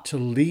ought to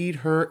lead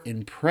her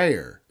in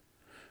prayer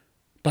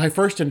by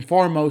first and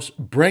foremost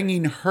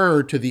bringing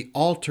her to the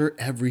altar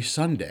every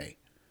Sunday.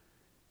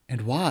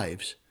 And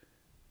wives,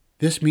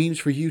 this means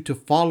for you to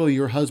follow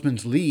your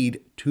husband's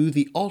lead to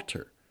the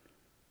altar.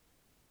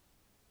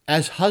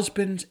 As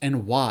husbands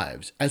and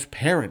wives, as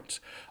parents,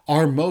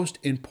 our most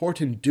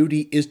important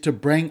duty is to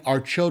bring our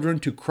children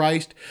to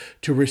Christ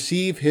to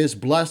receive his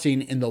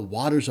blessing in the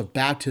waters of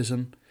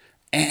baptism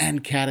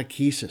and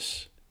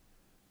catechesis.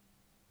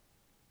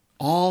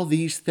 All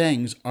these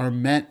things are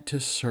meant to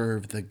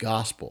serve the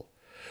gospel,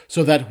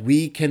 so that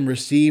we can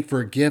receive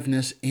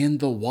forgiveness in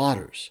the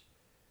waters,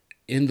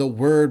 in the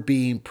word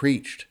being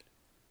preached,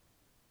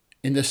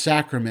 in the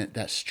sacrament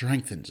that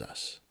strengthens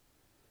us.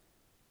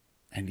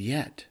 And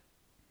yet,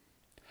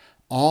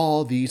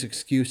 all these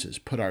excuses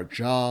put our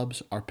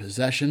jobs, our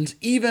possessions,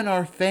 even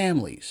our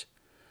families,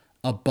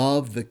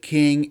 above the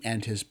King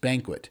and his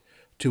banquet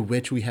to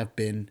which we have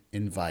been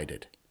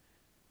invited.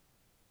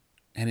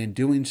 And in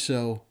doing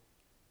so,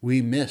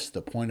 we miss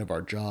the point of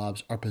our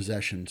jobs, our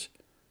possessions.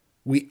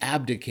 We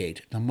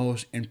abdicate the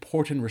most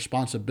important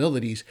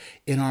responsibilities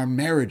in our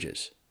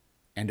marriages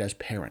and as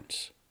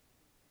parents.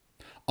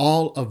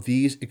 All of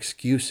these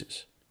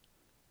excuses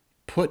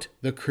put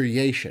the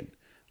creation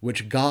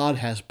which God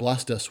has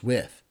blessed us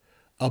with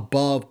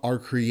above our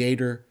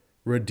Creator,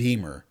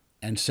 Redeemer,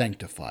 and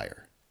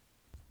Sanctifier.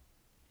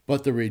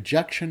 But the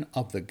rejection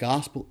of the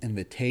gospel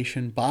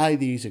invitation by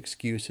these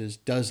excuses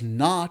does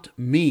not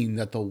mean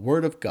that the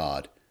Word of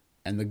God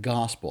and the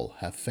gospel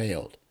have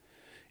failed.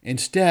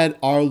 Instead,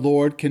 our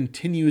Lord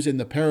continues in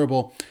the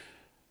parable,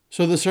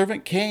 "So the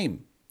servant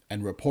came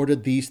and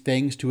reported these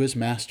things to his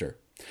master.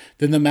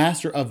 Then the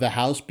master of the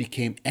house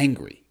became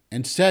angry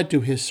and said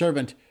to his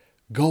servant,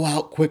 'Go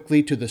out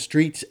quickly to the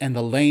streets and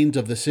the lanes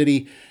of the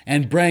city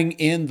and bring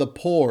in the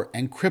poor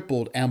and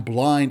crippled and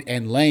blind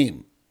and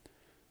lame.'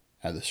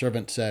 And the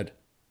servant said,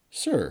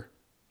 'Sir,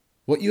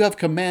 what you have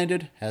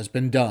commanded has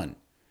been done,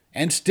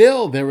 and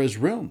still there is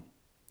room.'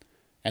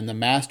 And the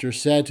master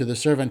said to the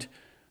servant,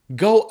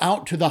 'Go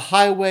out to the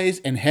highways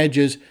and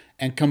hedges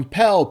and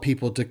compel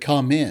people to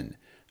come in,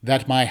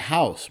 that my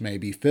house may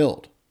be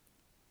filled.'"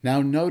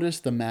 Now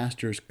notice the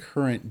master's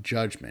current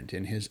judgment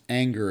in his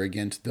anger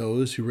against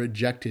those who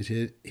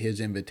rejected his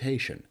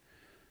invitation.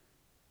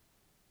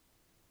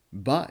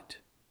 But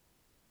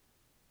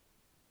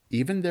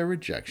even their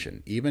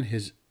rejection, even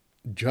his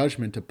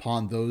judgment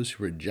upon those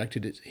who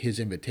rejected his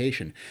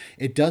invitation,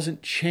 it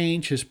doesn't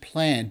change his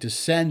plan to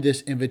send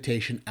this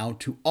invitation out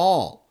to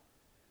all.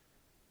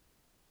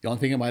 The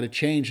only thing it might have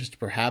changed is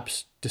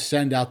perhaps to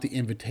send out the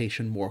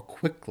invitation more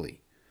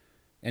quickly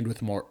and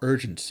with more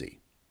urgency.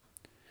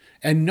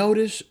 And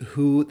notice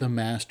who the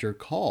master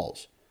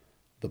calls: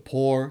 the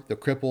poor, the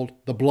crippled,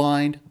 the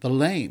blind, the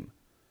lame.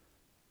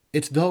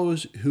 It's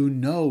those who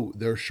know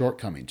their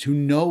shortcomings, who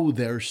know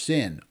their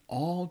sin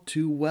all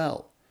too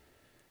well.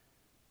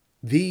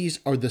 These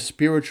are the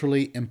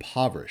spiritually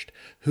impoverished,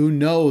 who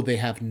know they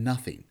have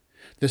nothing.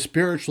 The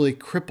spiritually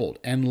crippled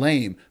and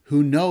lame,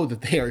 who know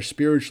that they are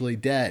spiritually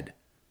dead.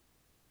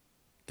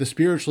 The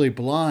spiritually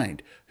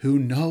blind, who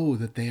know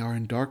that they are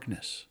in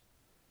darkness.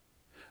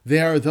 They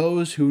are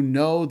those who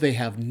know they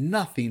have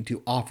nothing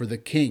to offer the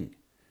king.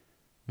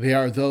 They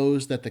are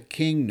those that the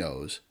king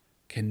knows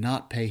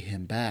cannot pay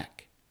him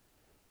back.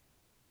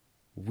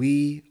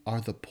 We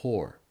are the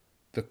poor,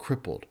 the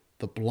crippled,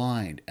 the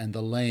blind, and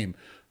the lame,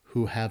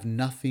 who have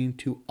nothing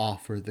to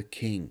offer the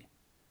king.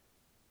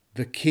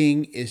 The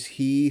king is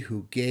he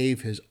who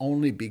gave his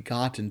only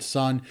begotten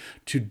Son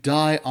to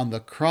die on the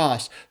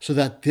cross so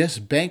that this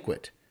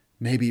banquet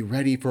may be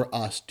ready for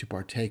us to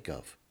partake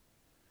of.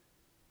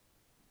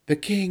 The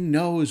king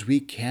knows we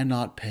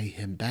cannot pay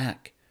him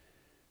back,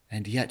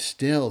 and yet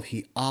still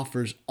he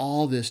offers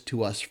all this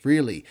to us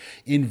freely,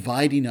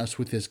 inviting us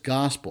with his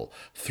gospel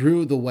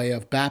through the way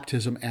of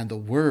baptism and the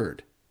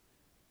word.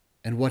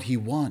 And what he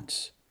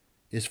wants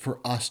is for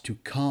us to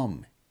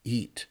come,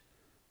 eat,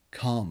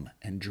 come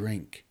and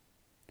drink.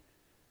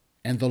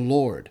 And the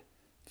Lord,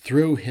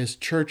 through his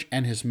church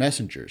and his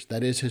messengers,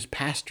 that is, his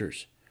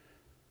pastors,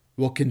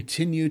 will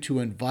continue to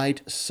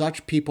invite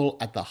such people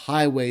at the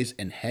highways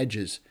and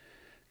hedges,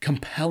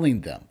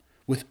 compelling them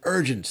with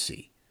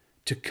urgency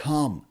to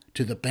come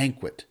to the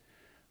banquet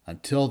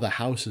until the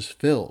house is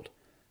filled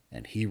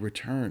and he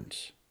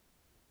returns.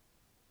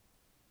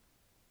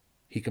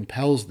 He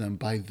compels them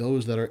by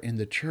those that are in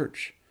the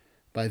church,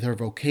 by their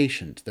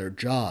vocations, their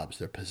jobs,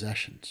 their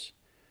possessions.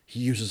 He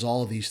uses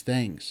all these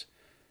things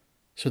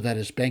so that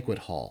his banquet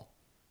hall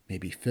may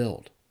be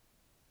filled.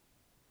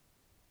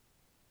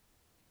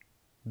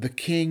 The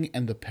king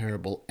and the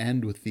parable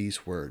end with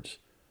these words: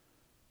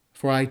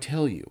 "For I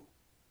tell you,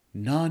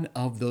 none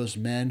of those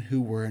men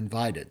who were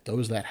invited,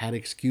 those that had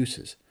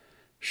excuses,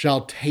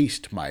 shall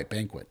taste my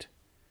banquet."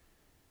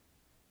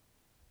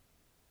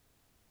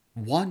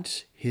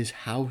 Once his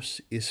house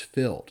is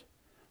filled,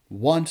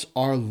 once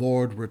our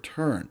Lord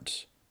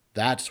returns,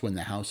 that's when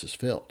the house is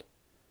filled.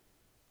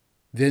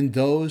 Then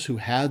those who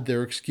had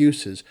their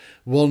excuses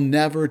will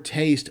never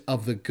taste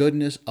of the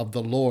goodness of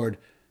the Lord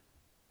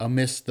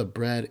amidst the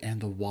bread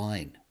and the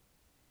wine.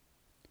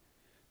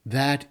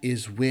 That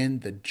is when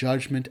the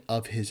judgment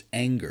of his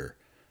anger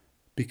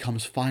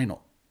becomes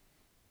final.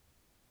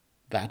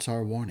 That's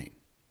our warning.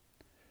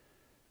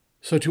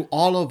 So to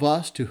all of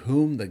us to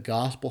whom the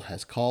gospel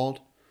has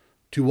called,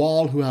 to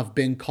all who have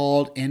been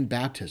called in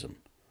baptism,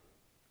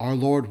 our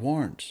Lord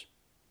warns: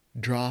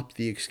 drop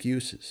the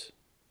excuses.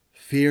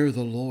 Fear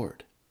the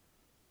Lord.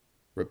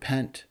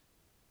 Repent.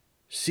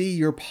 See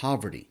your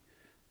poverty,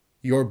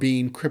 your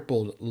being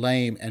crippled,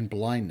 lame, and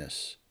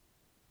blindness.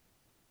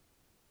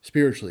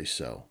 Spiritually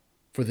so,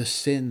 for the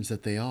sins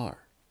that they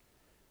are.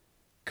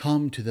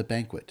 Come to the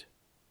banquet,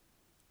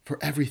 for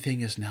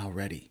everything is now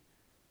ready.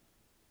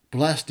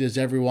 Blessed is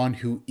everyone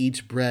who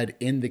eats bread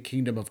in the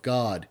kingdom of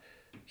God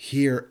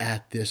here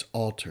at this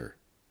altar,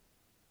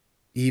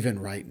 even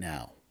right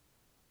now.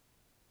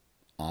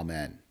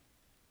 Amen.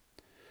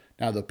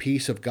 Now the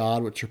peace of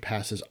God, which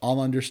surpasses all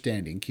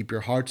understanding, keep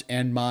your hearts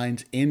and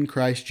minds in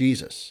Christ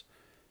Jesus.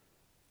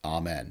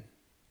 Amen.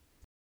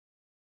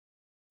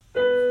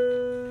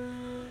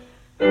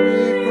 We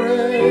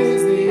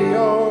praise thee,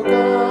 O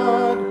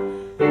God.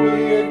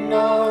 We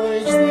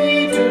acknowledge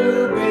thee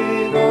to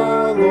be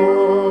the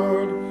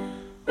Lord.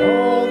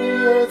 All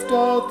the earth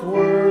doth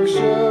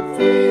worship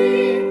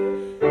thee,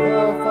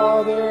 the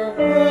Father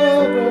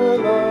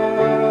everlasting.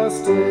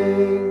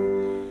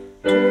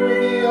 To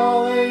thee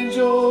all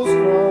angels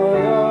cry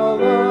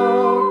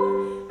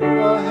aloud,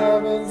 the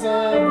heavens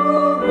and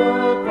all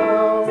the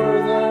power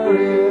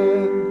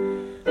therein.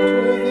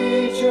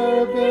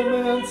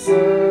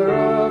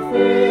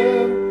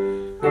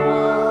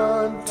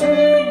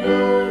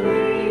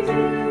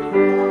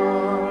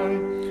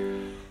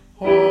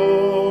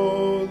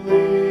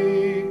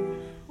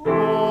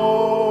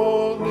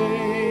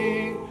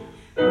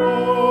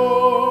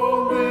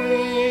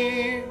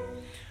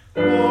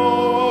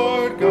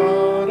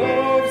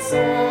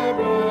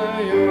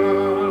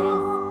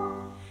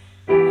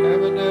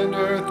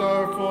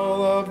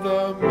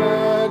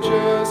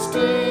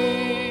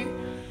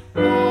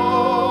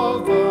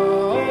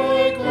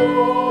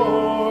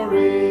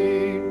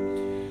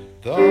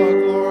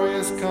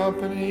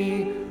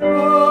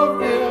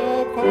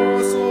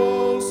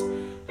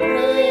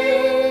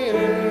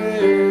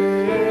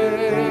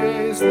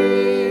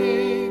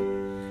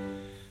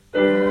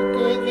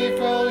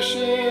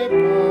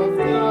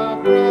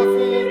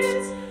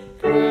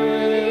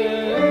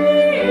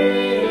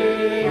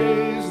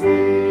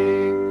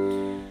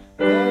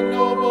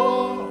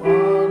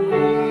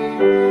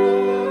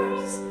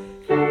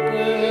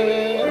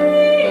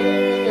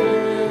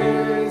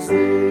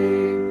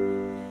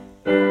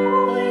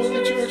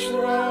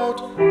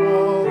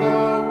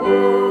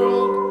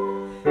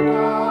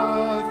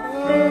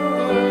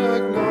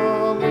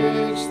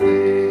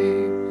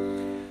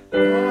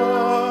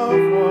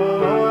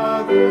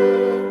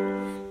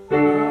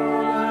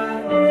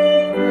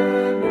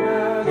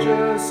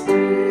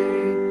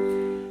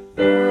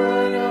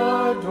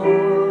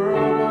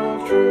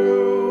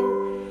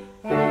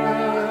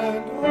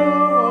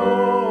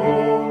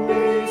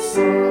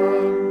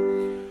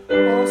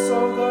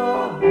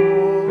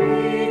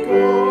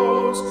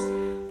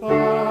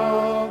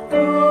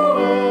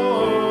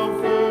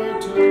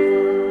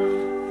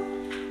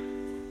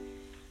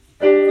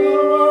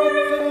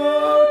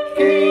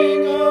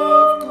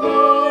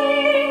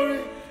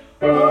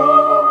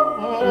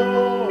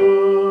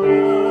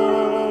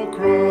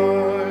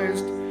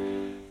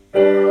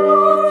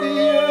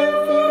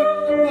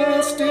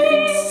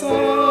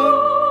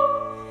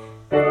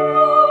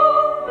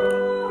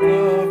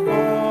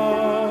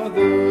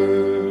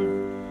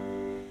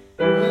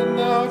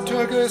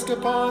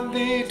 upon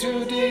thee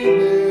to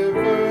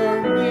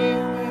deliver me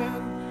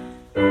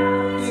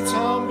when didst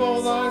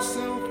humble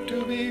thyself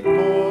to be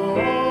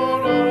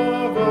born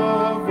of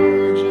a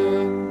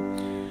virgin,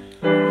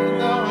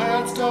 and thou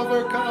hadst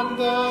overcome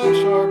the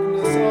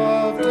sharpness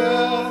of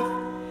death.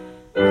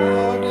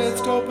 Thou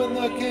didst open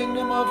the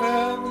kingdom of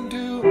heaven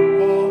to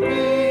all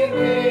believers.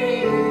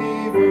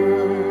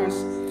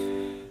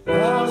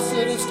 Thou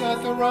sittest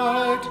at the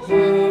right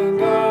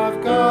hand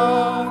of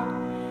God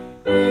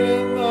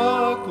in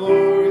the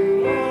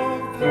glory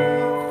of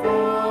the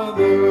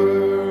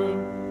Father.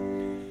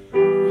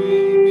 We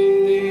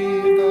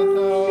believe that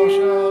thou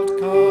shalt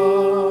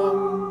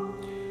come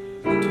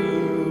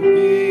to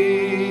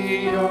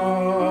be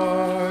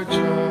our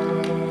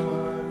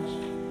judge.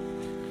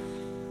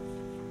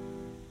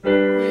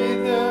 We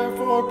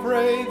therefore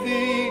pray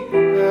thee,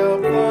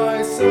 help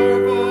thy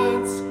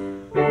servants,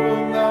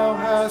 whom thou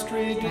hast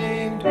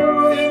redeemed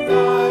with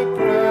thy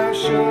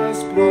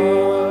precious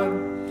blood.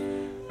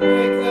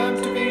 Make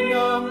them to be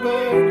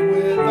numbered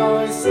with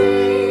thy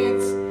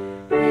saints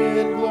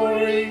in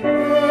glory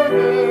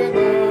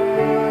everlasting.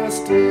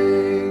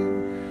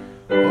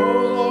 O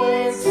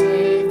Lord,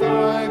 save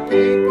thy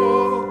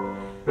people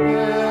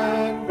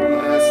and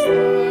bless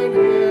thine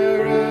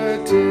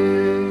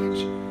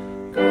heritage.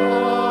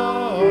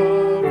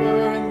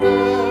 Govern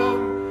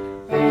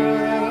them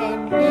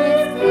and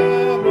lift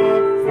them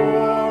up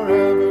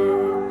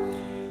forever.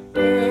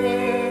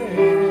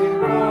 Day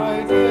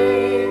by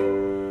day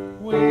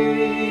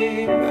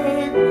we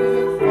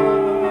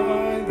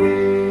magnify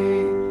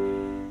thee,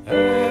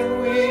 and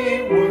we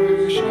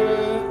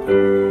worship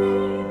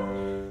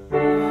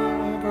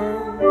forever,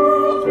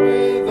 world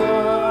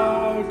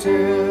without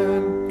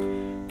end.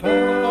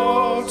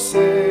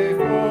 Vouchsafe,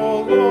 O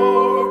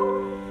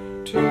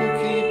Lord, to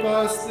keep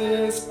us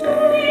this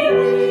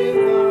day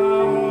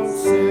without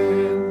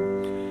sin.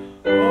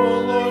 O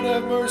Lord,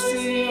 have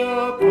mercy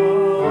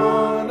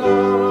upon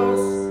us.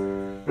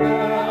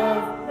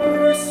 Have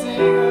mercy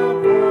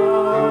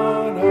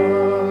upon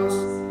us.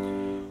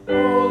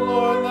 O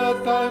Lord,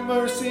 let thy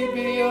mercy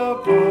be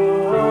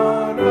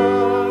upon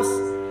us,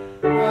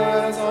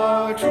 as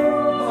our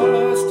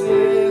trust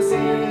is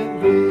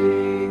in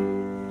thee.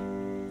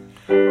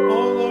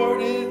 O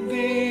Lord, in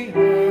thee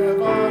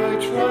have I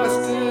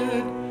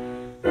trusted.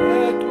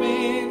 Let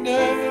me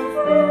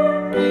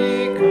never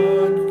be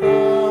confounded.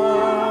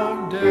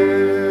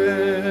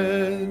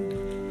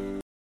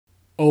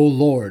 O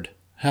Lord,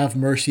 have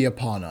mercy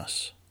upon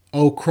us.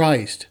 O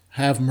Christ,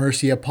 have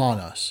mercy upon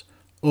us.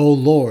 O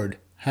Lord,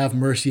 have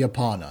mercy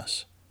upon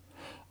us.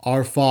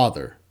 Our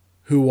Father,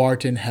 who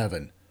art in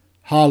heaven,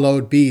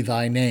 hallowed be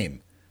thy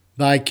name.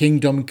 Thy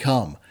kingdom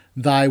come,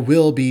 thy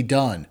will be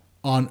done,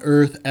 on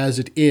earth as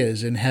it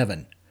is in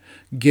heaven.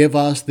 Give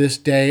us this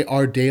day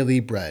our daily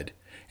bread,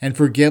 and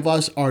forgive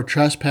us our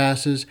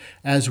trespasses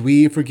as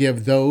we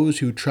forgive those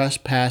who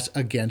trespass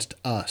against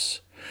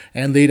us.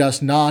 And lead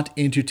us not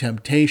into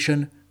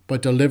temptation,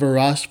 but deliver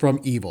us from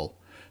evil.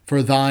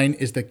 For thine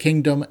is the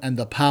kingdom and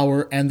the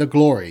power and the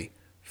glory,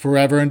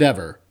 forever and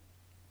ever.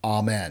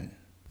 Amen.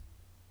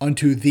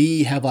 Unto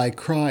thee have I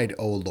cried,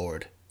 O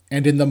Lord,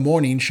 and in the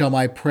morning shall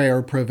my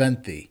prayer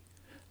prevent thee.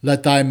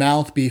 Let thy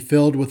mouth be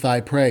filled with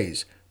thy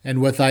praise, and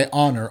with thy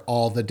honor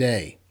all the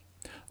day.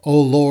 O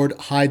Lord,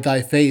 hide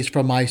thy face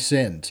from my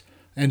sins,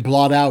 and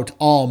blot out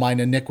all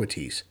mine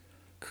iniquities.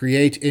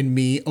 Create in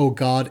me, O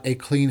God, a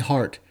clean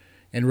heart,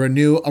 and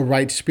renew a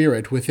right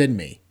spirit within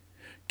me.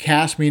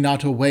 Cast me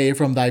not away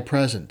from thy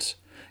presence,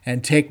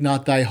 and take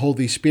not thy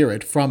Holy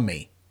Spirit from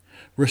me.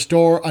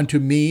 Restore unto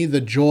me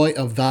the joy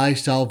of thy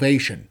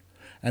salvation,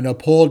 and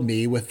uphold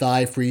me with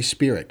thy free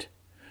spirit.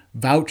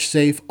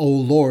 Vouchsafe, O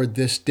Lord,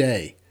 this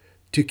day,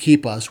 to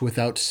keep us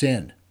without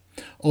sin.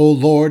 O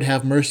Lord,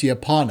 have mercy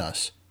upon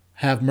us.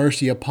 Have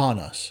mercy upon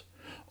us.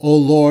 O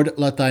Lord,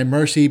 let thy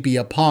mercy be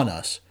upon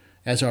us,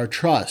 as our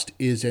trust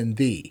is in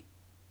thee.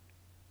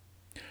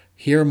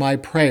 Hear my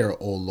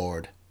prayer, O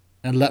Lord,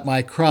 and let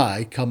my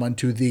cry come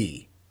unto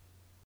thee.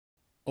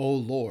 O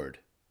Lord,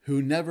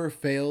 who never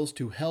fails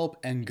to help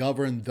and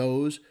govern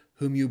those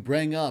whom you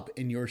bring up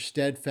in your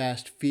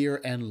steadfast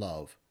fear and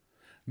love,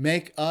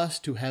 make us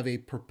to have a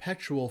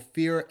perpetual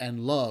fear and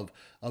love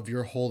of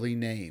your holy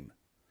name.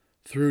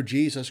 Through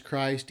Jesus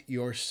Christ,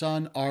 your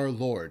Son, our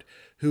Lord,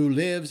 who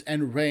lives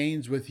and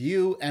reigns with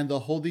you and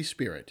the Holy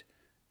Spirit,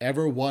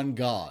 ever one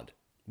God,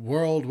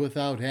 world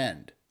without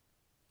end.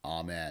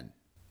 Amen.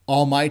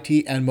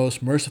 Almighty and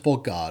most merciful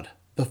God,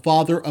 the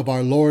Father of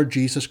our Lord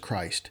Jesus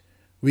Christ,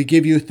 we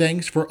give you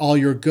thanks for all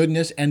your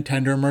goodness and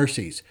tender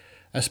mercies,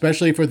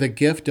 especially for the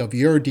gift of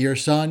your dear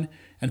Son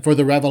and for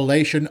the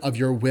revelation of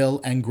your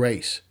will and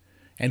grace.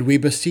 And we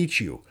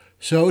beseech you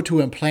so to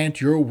implant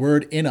your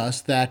word in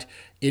us that,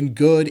 in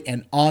good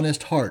and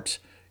honest hearts,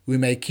 we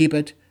may keep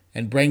it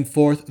and bring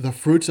forth the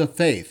fruits of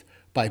faith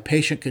by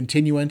patient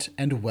continuance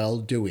and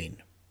well-doing.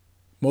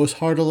 Most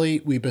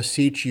heartily we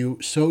beseech you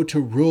so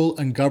to rule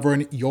and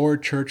govern your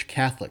Church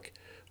Catholic,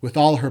 with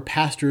all her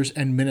pastors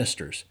and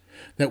ministers,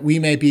 that we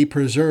may be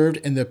preserved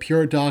in the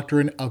pure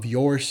doctrine of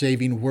your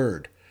saving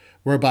word,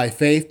 whereby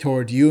faith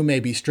toward you may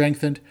be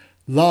strengthened,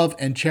 love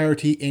and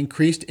charity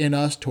increased in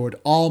us toward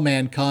all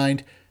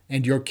mankind,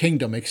 and your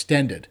kingdom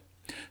extended.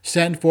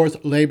 Send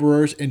forth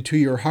laborers into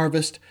your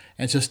harvest,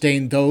 and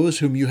sustain those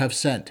whom you have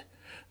sent,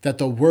 that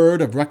the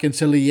word of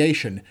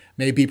reconciliation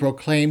may be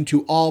proclaimed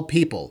to all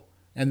people,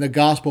 and the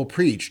gospel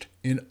preached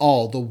in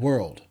all the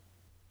world.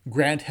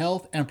 Grant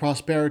health and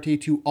prosperity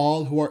to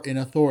all who are in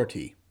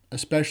authority,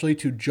 especially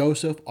to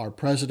Joseph, our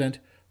President,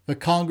 the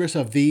Congress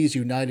of these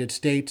United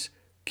States,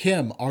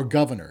 Kim, our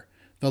Governor,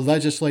 the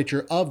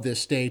legislature of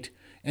this state,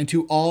 and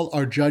to all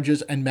our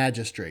judges and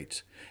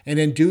magistrates, and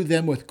endue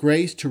them with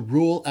grace to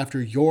rule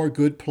after your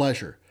good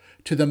pleasure,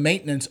 to the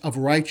maintenance of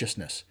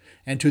righteousness,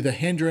 and to the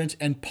hindrance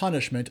and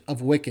punishment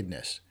of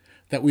wickedness,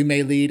 that we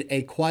may lead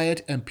a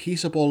quiet and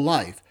peaceable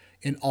life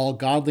in all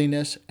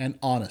godliness and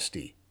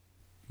honesty.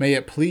 May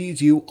it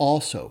please you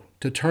also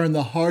to turn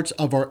the hearts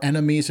of our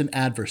enemies and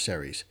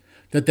adversaries,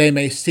 that they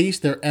may cease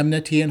their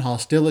enmity and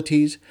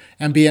hostilities,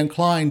 and be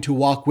inclined to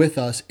walk with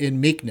us in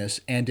meekness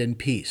and in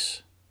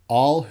peace.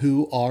 All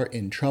who are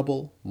in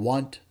trouble,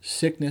 want,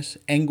 sickness,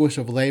 anguish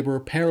of labor,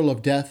 peril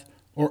of death,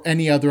 or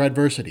any other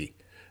adversity,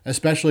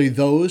 especially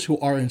those who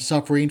are in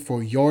suffering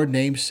for your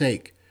name's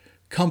sake,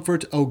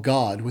 comfort, O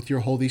God, with your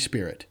Holy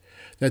Spirit,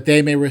 that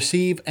they may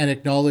receive and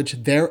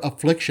acknowledge their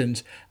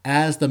afflictions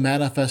as the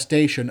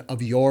manifestation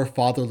of your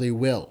fatherly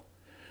will.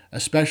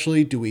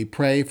 Especially do we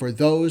pray for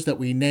those that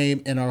we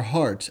name in our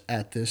hearts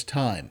at this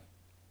time.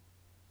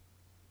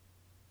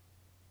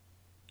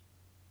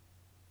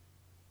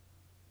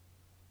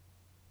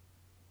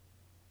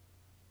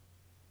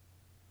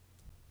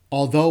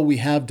 Although we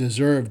have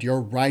deserved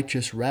your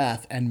righteous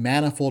wrath and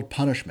manifold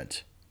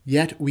punishments,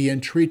 yet we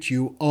entreat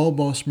you, O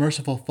most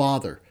merciful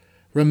Father,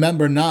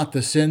 remember not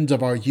the sins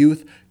of our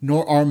youth,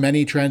 nor our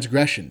many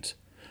transgressions,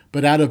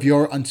 but out of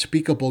your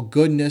unspeakable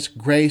goodness,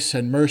 grace,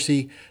 and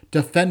mercy,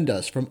 defend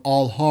us from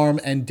all harm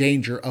and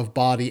danger of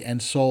body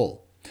and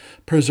soul.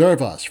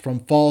 Preserve us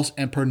from false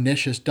and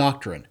pernicious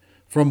doctrine,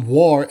 from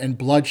war and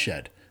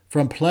bloodshed,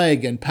 from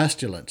plague and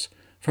pestilence,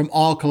 from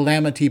all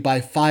calamity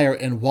by fire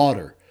and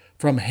water,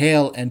 from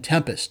hail and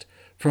tempest,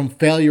 from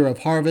failure of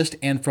harvest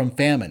and from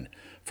famine,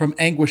 from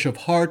anguish of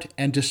heart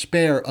and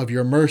despair of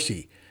your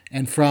mercy,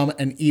 and from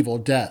an evil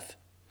death.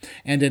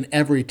 And in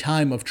every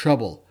time of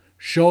trouble,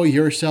 show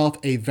yourself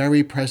a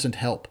very present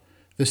help,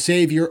 the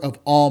Savior of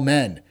all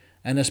men,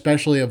 and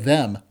especially of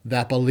them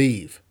that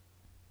believe.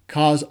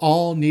 Cause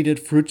all needed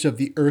fruits of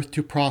the earth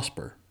to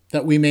prosper,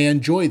 that we may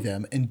enjoy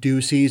them in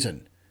due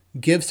season.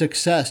 Give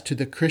success to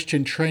the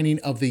Christian training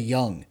of the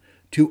young,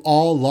 to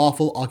all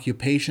lawful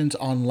occupations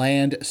on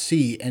land,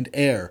 sea, and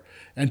air,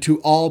 and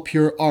to all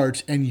pure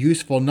arts and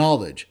useful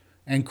knowledge,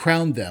 and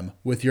crown them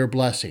with your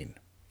blessing.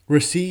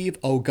 Receive,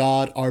 O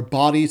God, our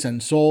bodies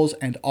and souls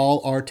and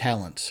all our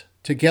talents,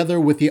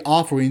 together with the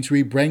offerings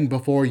we bring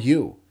before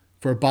you.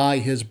 For by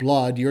his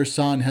blood your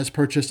Son has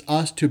purchased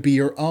us to be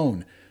your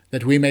own,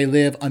 that we may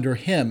live under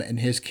him in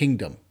his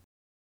kingdom.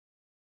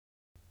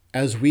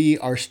 As we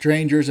are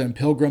strangers and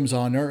pilgrims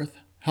on earth,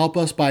 help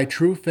us by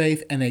true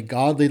faith and a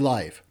godly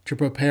life to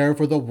prepare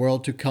for the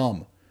world to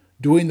come,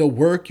 doing the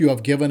work you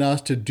have given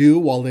us to do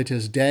while it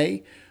is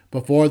day,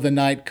 before the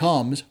night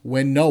comes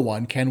when no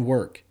one can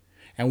work.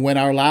 And when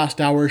our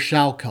last hour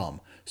shall come,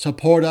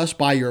 support us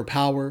by your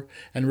power,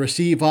 and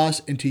receive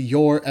us into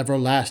your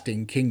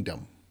everlasting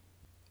kingdom.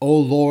 O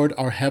Lord,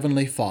 our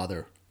heavenly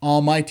Father,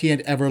 almighty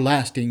and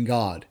everlasting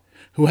God,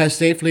 who has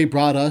safely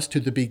brought us to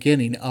the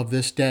beginning of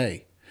this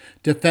day,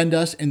 defend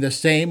us in the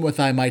same with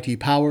thy mighty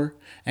power,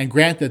 and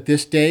grant that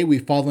this day we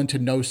fall into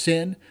no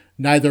sin,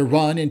 neither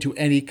run into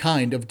any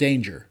kind of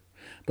danger,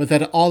 but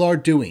that all our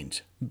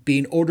doings,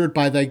 being ordered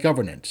by thy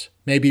governance,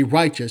 may be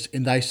righteous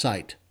in thy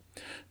sight.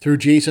 Through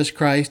Jesus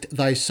Christ,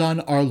 thy Son,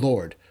 our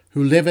Lord,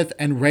 who liveth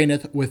and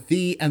reigneth with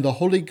thee and the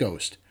Holy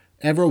Ghost,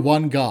 ever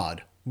one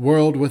God,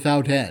 world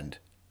without end.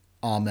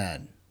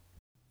 Amen.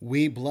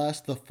 We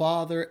bless the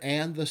Father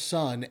and the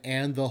Son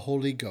and the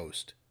Holy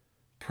Ghost.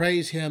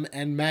 Praise him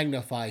and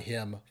magnify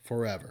him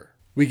forever.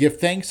 We give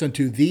thanks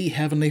unto thee,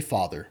 Heavenly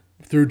Father,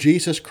 through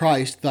Jesus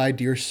Christ, thy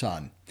dear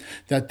Son,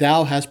 that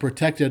thou hast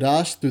protected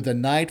us through the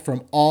night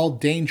from all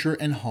danger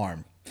and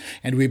harm.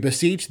 And we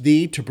beseech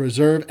thee to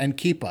preserve and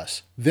keep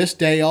us, this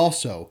day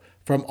also,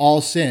 from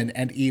all sin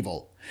and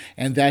evil,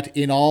 and that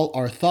in all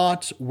our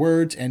thoughts,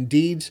 words, and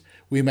deeds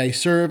we may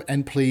serve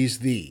and please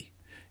thee.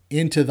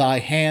 Into thy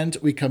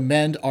hands we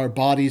commend our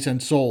bodies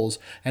and souls,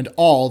 and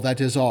all that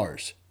is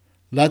ours.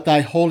 Let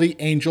thy holy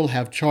angel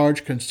have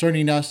charge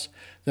concerning us,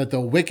 that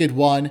the wicked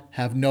one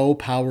have no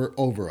power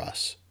over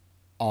us.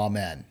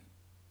 Amen.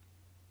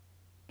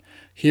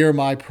 Hear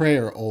my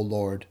prayer, O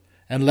Lord,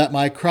 and let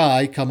my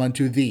cry come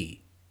unto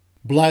thee.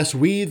 Bless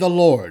we the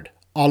Lord.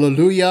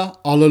 Alleluia,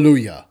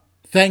 alleluia.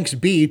 Thanks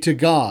be to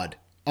God.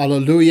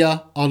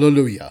 Alleluia,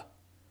 alleluia.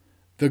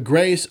 The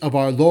grace of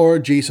our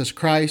Lord Jesus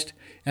Christ,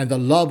 and the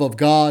love of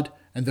God,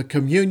 and the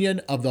communion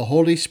of the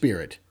Holy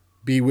Spirit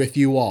be with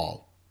you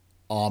all.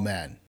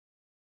 Amen.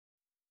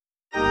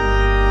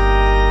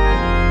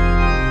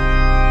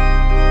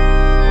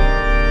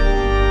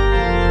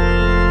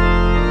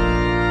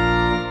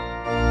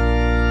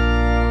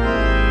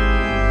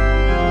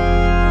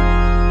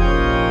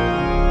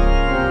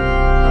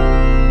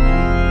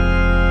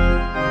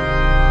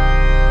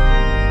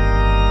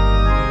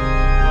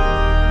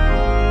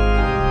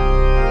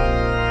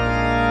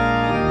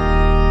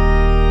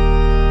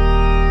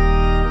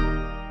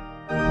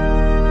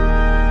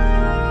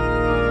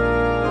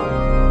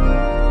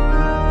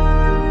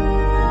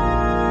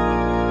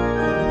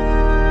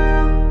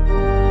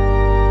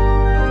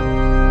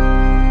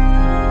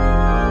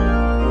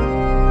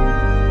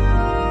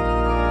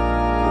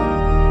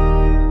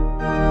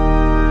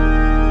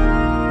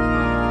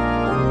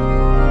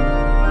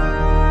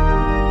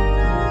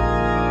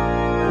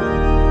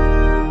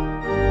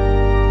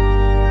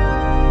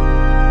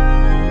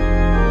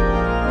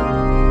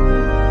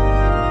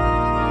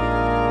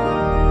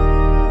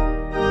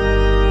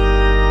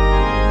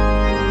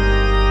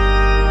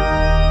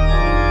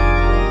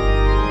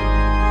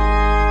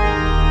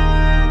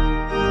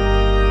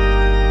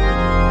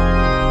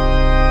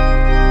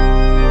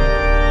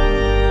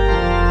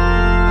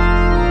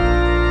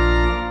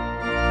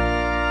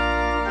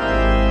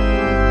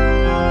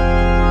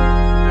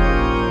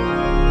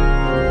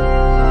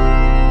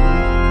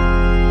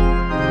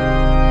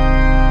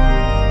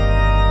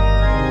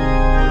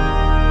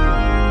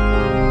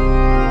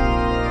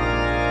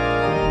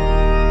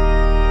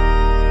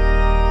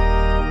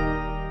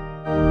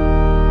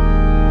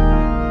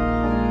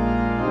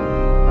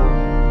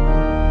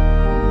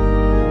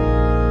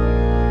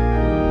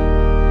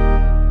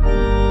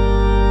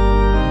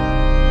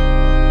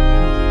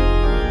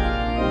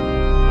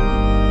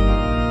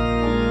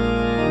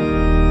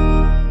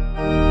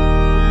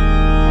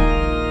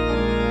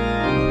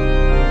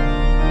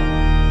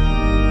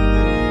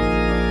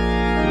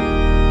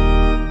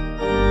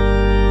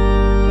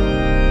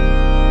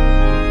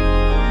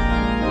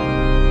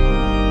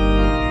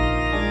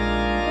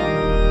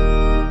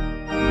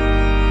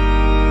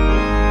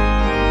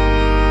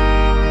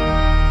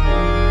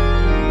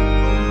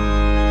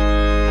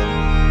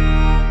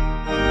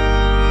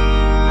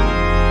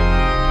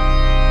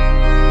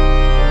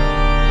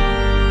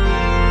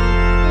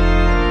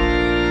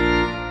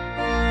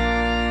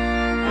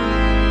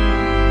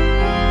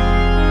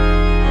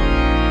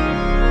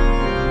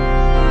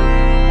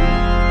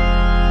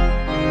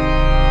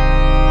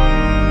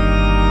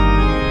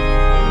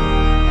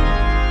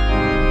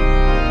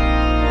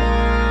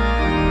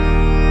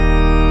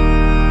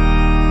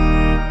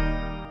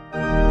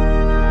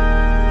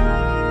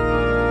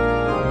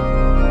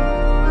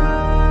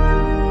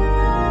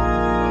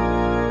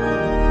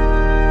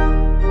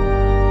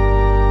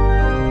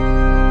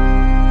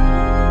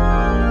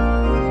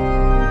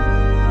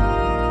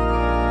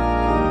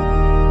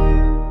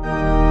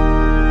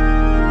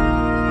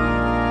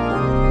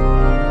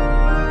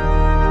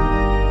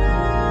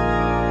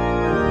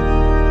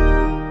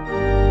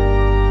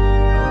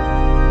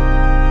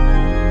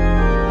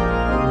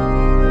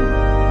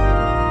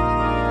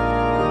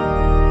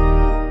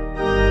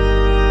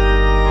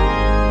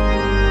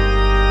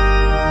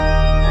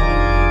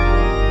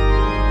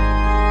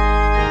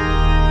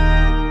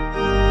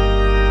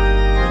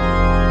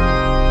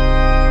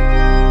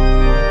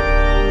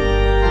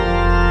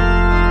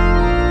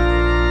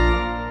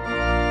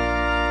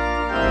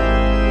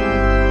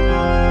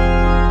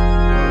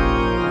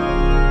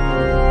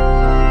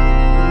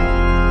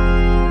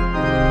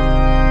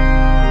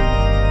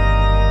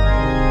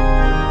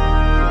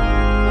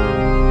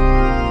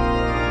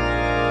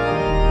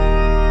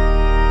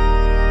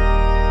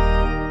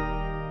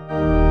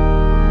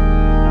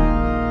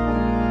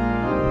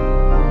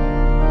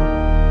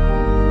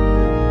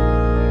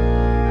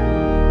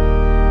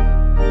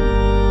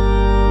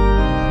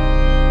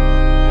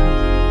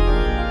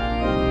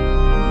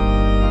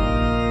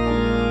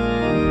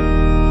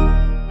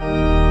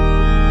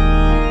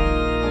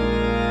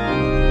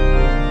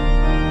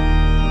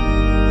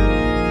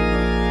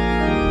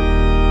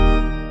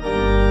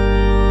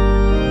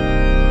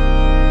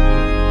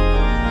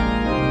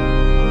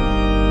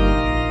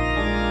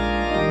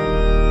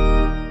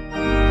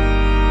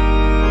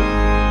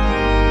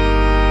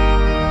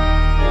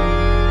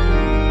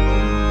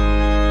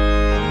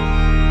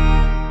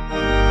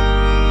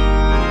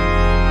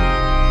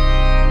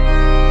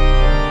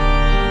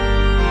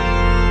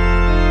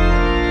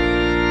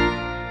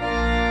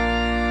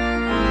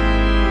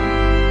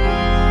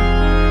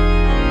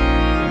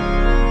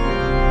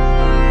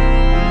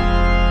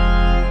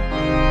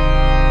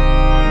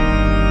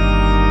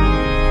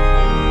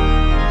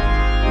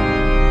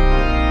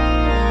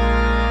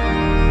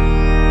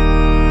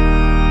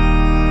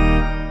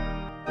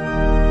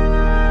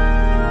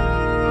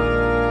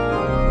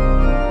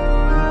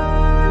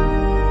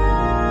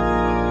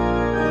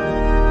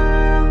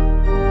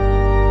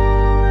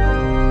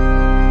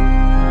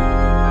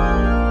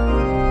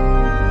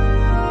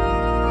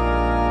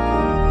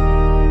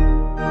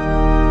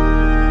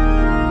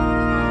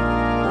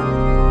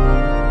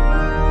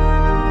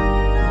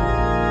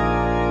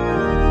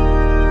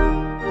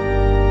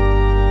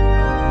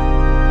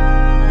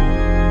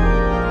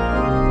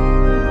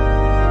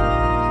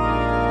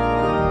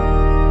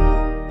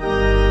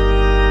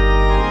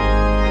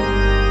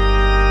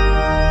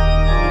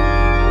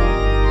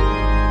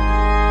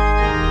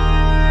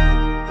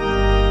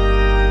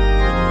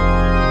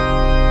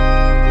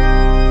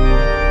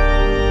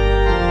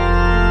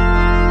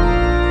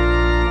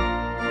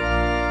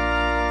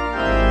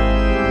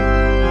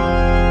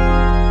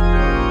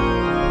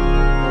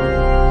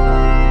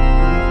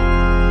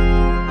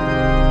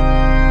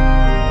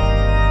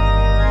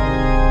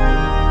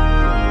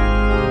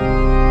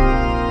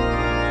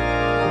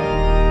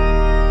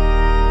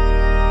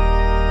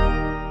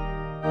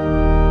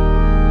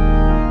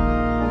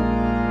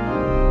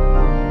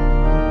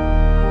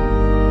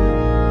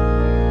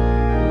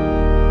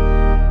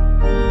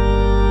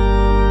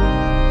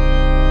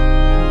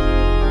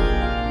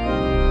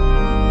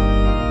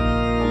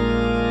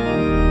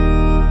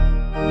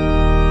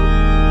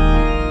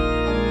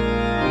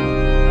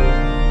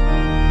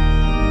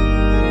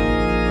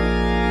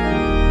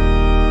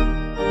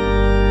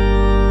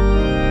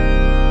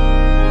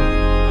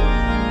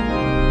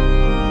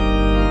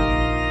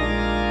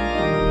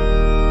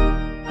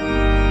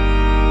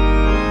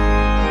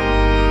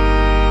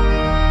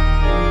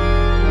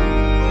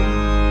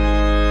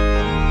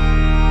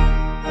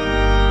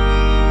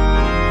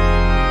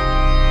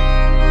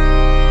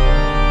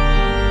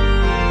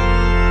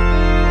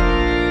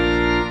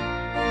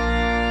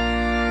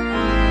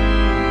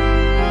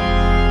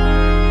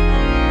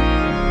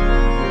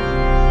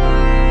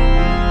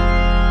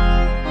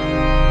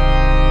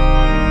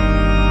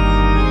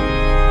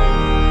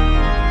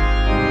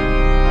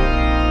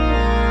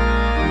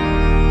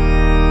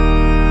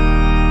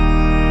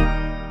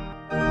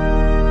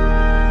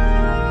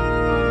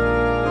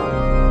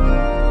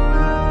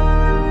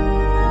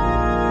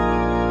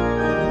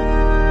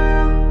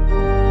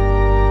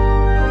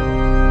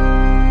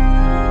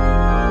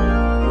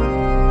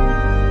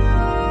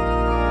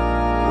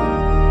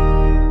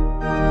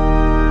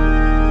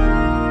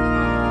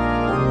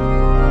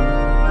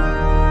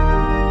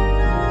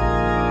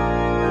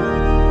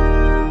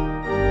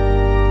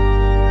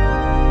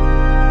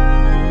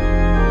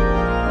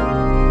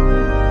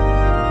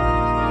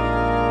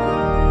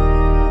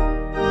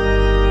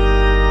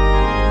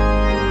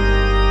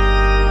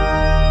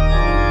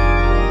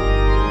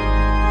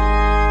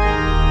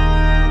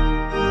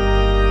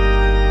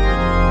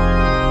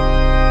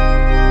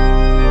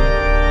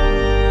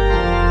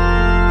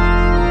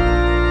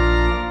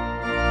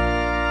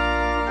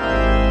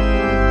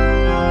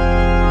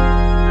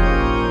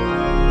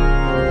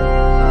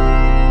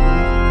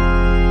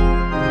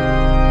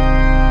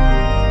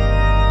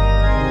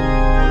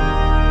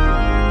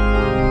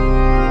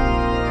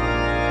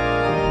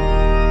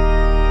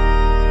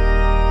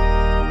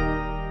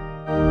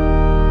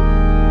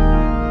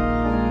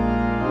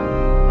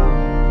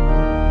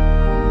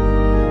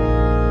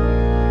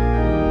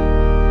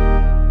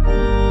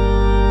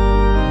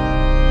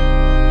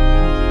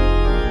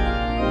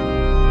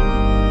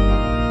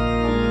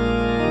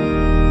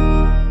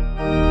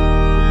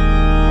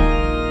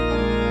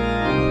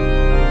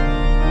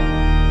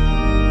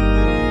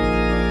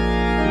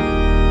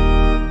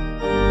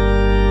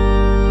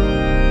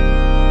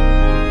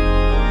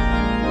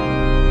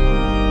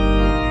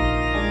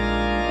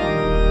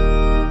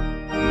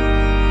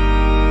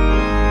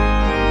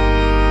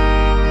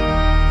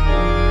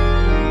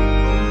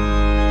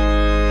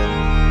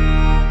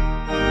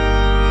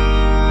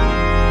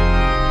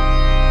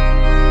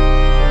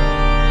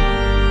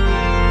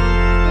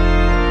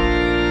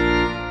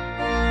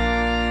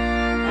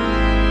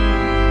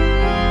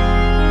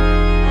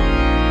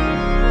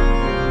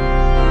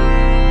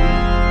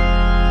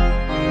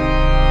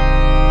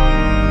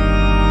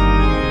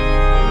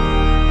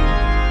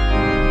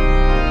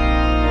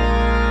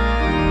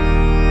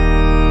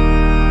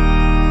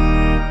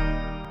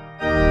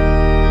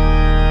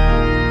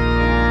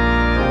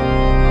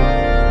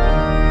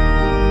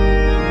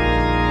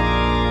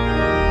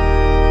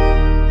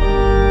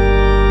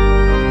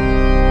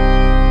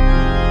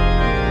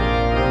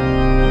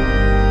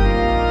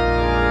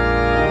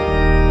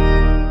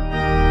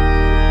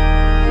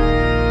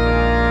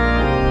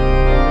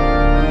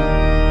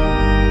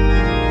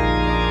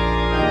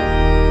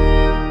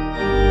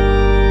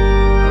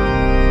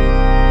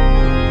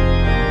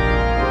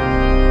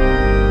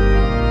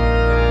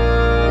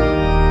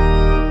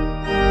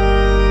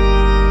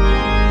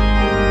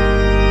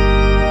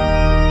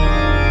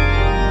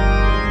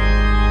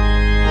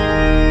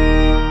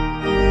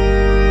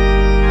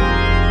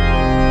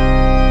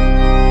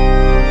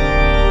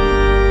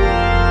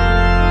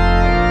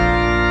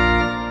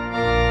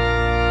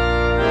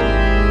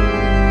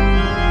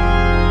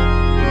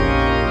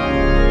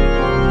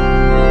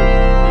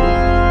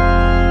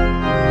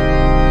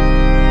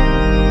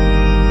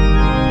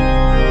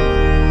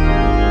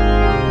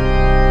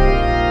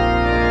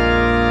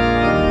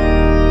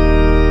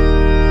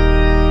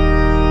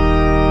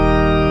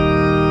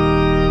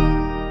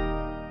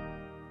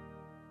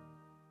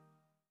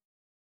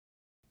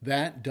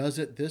 that does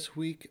it this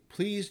week.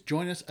 Please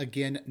join us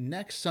again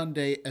next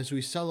Sunday as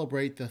we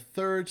celebrate the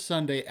third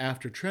Sunday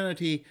after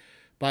Trinity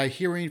by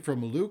hearing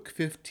from Luke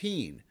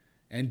 15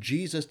 and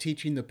Jesus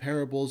teaching the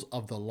parables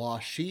of the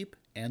lost sheep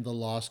and the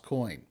lost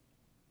coin.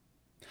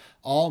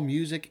 All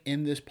music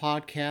in this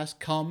podcast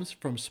comes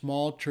from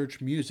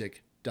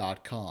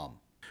smallchurchmusic.com.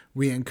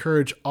 We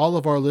encourage all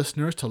of our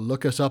listeners to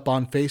look us up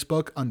on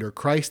Facebook under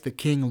Christ the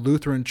King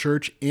Lutheran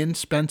Church in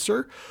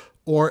Spencer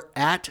or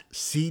at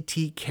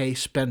CTK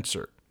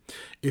Spencer.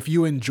 If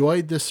you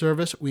enjoyed this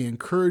service, we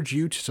encourage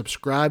you to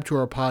subscribe to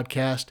our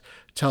podcast,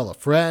 tell a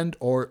friend,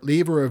 or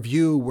leave a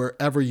review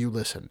wherever you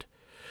listened.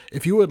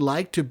 If you would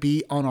like to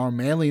be on our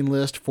mailing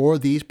list for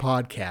these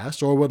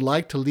podcasts or would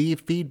like to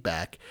leave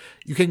feedback,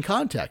 you can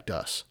contact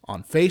us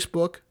on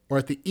Facebook or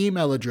at the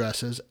email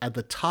addresses at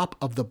the top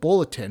of the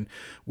bulletin,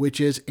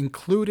 which is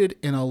included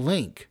in a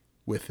link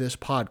with this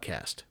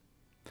podcast.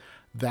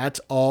 That's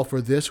all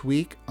for this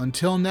week.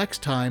 Until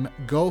next time,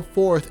 go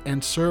forth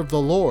and serve the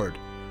Lord.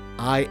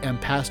 I am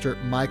Pastor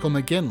Michael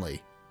McGinley,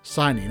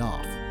 signing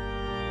off.